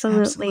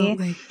 Absolutely.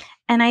 Absolutely.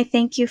 And I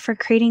thank you for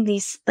creating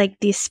these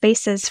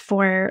spaces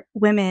for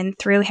women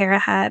through Hera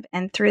Hub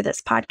and through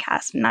this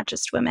podcast, not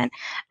just women,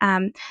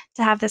 to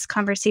have this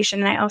conversation.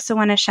 And I also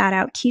want to shout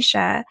out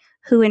Keisha,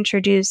 who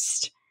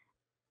introduced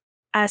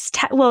us.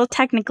 Well,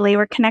 technically,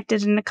 we're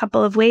connected in a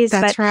couple of ways,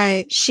 That's but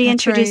right. she That's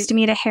introduced right.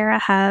 me to Hera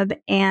Hub,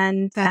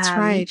 and That's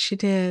right. She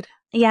did.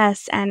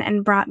 yes,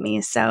 and brought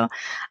me. So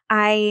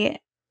I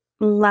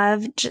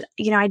loved,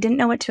 I didn't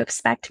know what to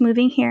expect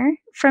moving here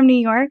from New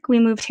York. We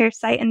moved here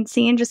sight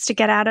unseen just to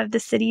get out of the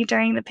city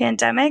during the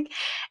pandemic.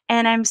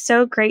 And I'm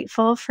so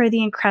grateful for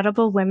the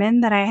incredible women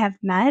that I have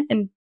met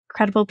and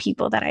incredible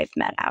people that I've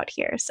met out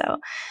here. So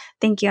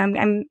thank you.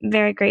 I'm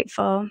very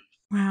grateful.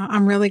 Wow,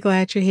 I'm really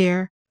glad you're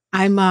here.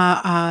 I'm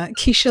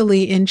Keisha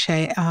Lee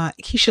Inche.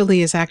 Keisha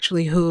Lee is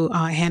actually who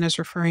Hannah's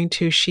referring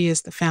to. She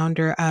is the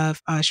founder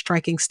of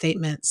Striking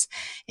Statements.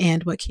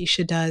 And what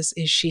Keisha does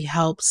is she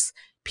helps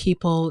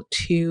people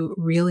to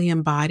really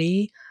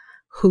embody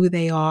who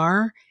they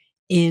are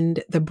in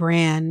the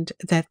brand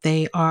that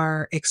they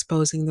are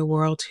exposing the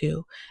world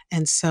to.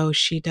 And so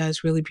she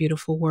does really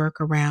beautiful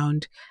work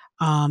around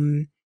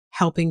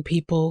helping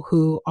people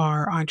who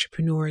are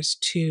entrepreneurs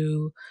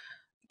to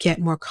get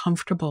more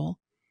comfortable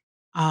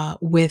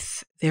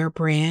with their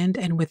brand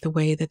and with the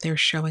way that they're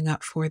showing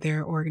up for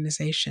their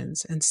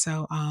organizations. And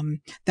so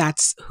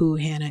that's who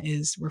Hannah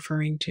is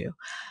referring to.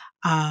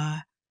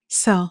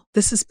 So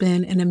this has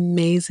been an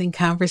amazing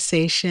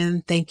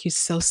conversation. Thank you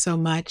so, so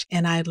much.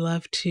 And I'd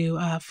love to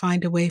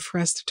find a way for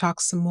us to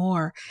talk some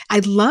more.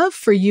 I'd love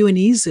for you and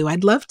Izu,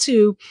 I'd love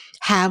to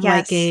have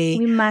like Yes,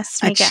 we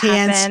must a make it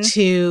chance happen.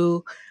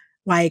 to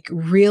like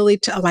really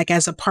to, like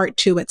as a part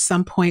 2 at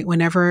some point,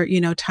 whenever,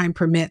 time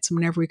permits,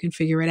 whenever we can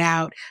figure it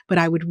out. But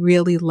I would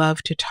really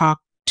love to talk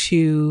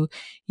to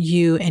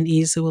you and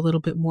Izu a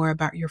little bit more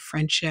about your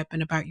friendship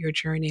and about your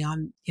journey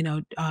on,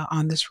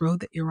 on this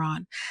road that you're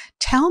on.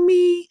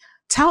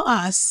 Tell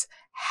us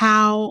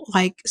how,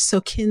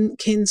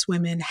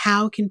 Kinswomen,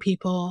 how can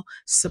people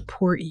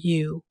support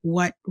you?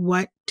 What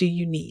do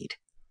you need?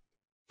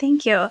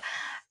 Thank you.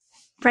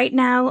 Right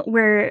now,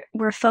 we're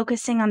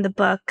focusing on the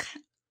book.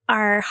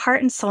 Our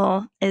heart and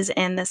soul is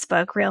in this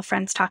book, Real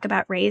Friends Talk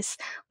About Race,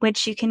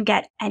 which you can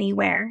get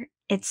anywhere.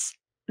 It's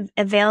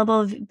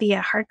available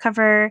via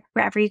hardcover,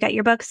 wherever you get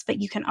your books,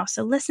 but you can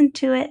also listen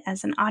to it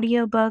as an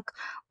audiobook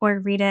or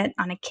read it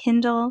on a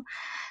Kindle.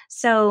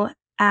 So,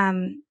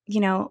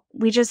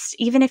 we just,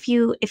 even if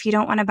you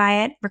don't want to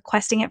buy it,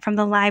 requesting it from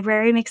the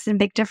library makes a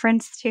big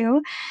difference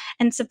too.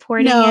 And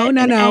supporting it.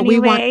 No. We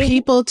want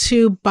people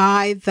to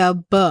buy the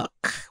book.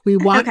 We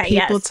want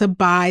people to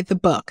buy the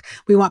book.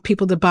 We want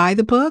people to buy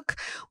the book.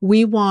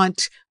 We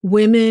want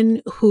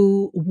women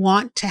who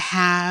want to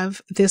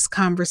have this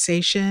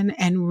conversation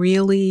and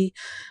really,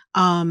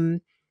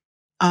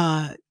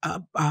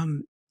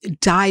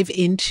 dive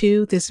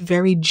into this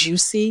very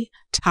juicy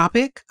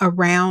topic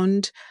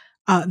around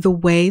the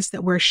ways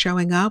that we're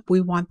showing up.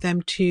 We want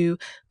them to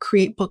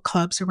create book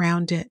clubs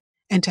around it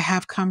and to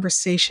have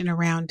conversation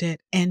around it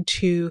and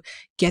to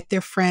get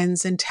their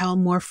friends and tell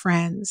more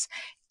friends.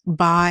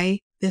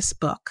 Buy this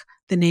book.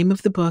 The name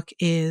of the book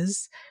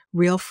is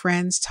Real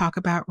Friends Talk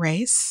About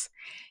Race.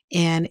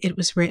 And it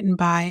was written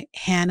by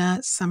Hannah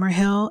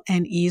Summerhill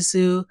and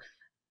Izu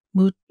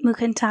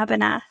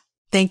Mukantabana.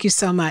 Thank you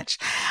so much.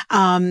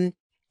 And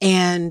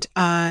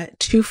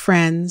 2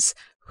 friends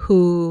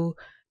who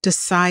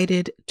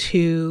decided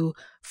to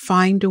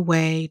find a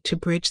way to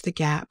bridge the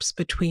gaps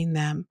between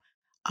them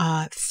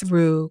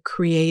through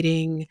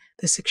creating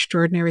this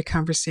extraordinary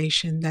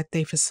conversation that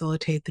they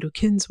facilitate through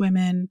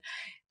Kinswomen,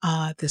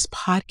 this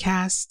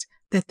podcast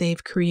that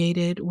they've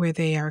created where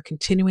they are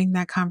continuing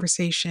that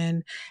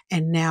conversation,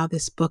 and now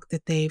this book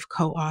that they've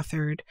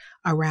co-authored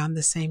around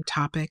the same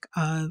topic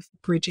of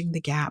bridging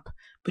the gap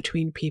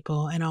between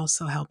people and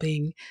also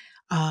helping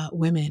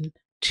women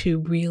to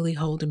really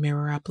hold a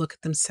mirror up, look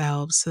at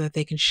themselves so that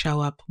they can show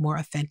up more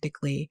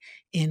authentically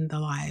in the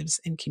lives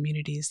and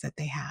communities that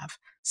they have.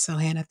 So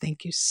Hannah,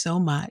 thank you so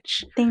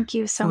much. Thank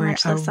you so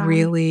much, for a Lisane.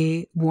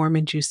 really warm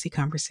and juicy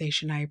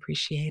conversation. I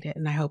appreciate it.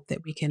 And I hope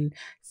that we can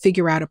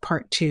figure out a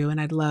part 2.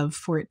 And I'd love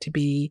for it to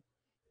be,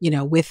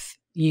 with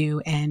you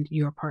and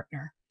your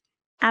partner.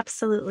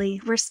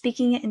 Absolutely. We're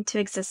speaking it into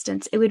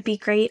existence. It would be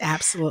great.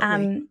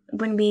 Absolutely.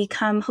 When we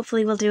come,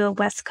 hopefully we'll do a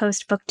West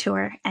Coast book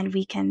tour and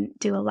we can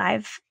do a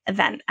live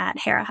event at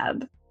Hera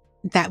Hub.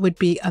 That would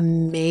be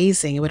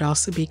amazing. It would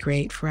also be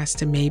great for us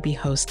to maybe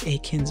host a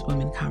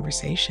Kinswomen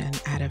conversation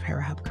out of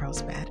Hera Hub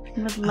Carlsbad.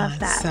 I would love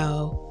that.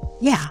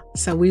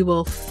 So we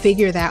will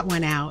figure that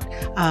one out.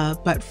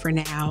 But for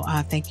now,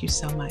 thank you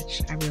so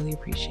much. I really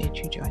appreciate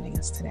you joining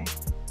us today.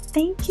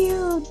 Thank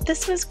you.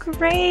 This was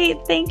great.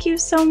 Thank you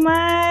so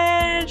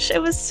much.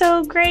 It was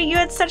so great. You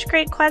had such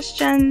great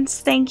questions.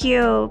 Thank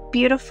you.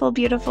 Beautiful,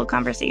 beautiful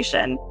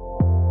conversation.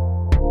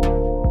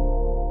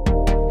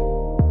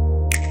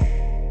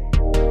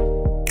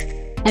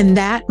 And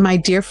that, my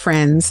dear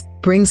friends,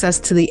 brings us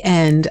to the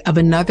end of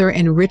another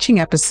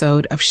enriching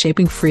episode of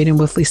Shaping Freedom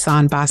with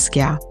Lisane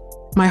Basquiat.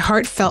 My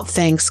heartfelt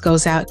thanks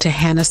goes out to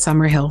Hannah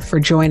Summerhill for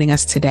joining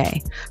us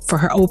today, for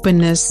her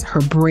openness,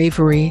 her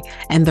bravery,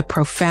 and the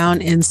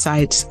profound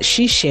insights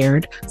she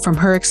shared from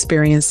her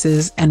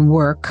experiences and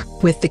work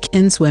with the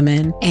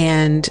Kinswomen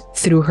and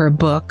through her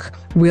book,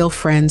 Real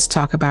Friends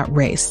Talk About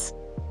Race.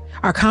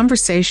 Our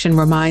conversation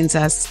reminds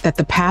us that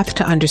the path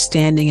to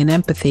understanding and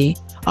empathy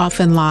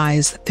often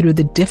lies through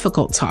the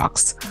difficult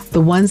talks,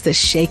 the ones that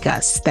shake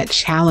us, that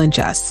challenge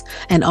us,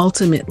 and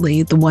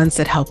ultimately the ones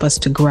that help us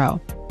to grow.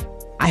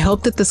 I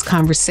hope that this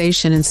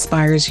conversation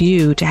inspires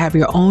you to have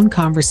your own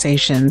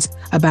conversations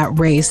about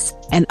race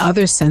and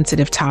other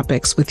sensitive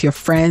topics with your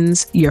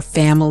friends, your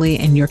family,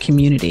 and your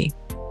community.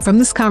 From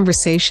this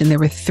conversation, there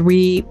were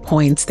 3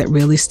 points that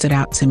really stood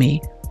out to me.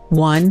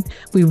 1,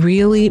 we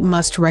really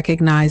must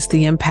recognize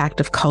the impact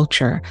of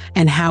culture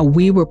and how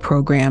we were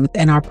programmed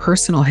in our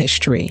personal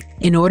history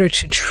in order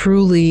to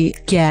truly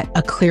get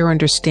a clear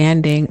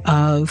understanding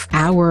of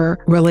our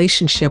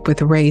relationship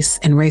with race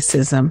and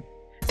racism.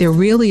 There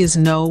really is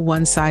no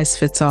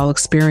one-size-fits-all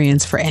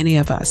experience for any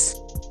of us.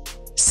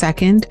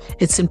 Second,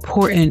 it's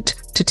important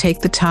to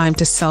take the time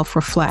to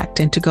self-reflect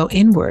and to go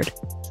inward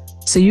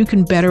so you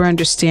can better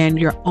understand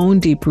your own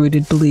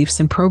deep-rooted beliefs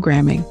and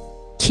programming.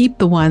 Keep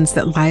the ones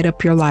that light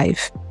up your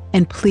life.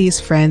 And please,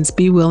 friends,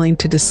 be willing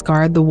to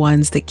discard the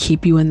ones that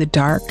keep you in the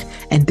dark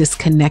and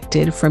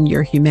disconnected from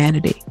your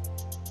humanity.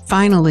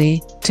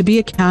 Finally, to be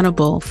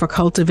accountable for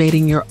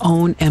cultivating your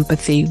own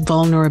empathy,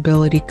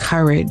 vulnerability,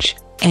 courage,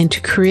 and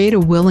to create a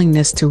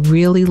willingness to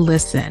really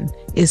listen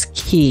is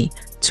key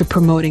to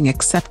promoting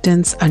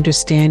acceptance,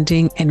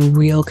 understanding, and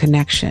real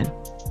connection.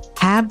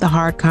 Have the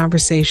hard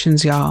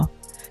conversations, y'all.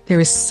 There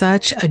is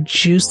such a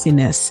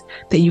juiciness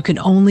that you can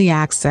only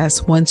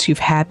access once you've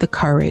had the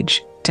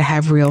courage to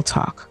have real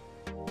talk.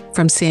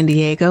 From San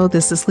Diego,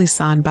 this is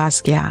Lisane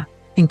Basquiat,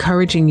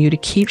 encouraging you to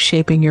keep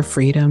shaping your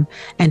freedom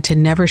and to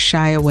never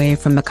shy away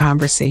from the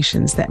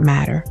conversations that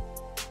matter.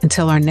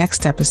 Until our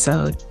next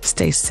episode,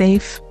 stay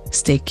safe,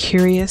 stay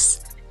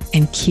curious,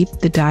 and keep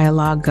the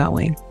dialogue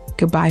going.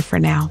 Goodbye for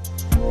now.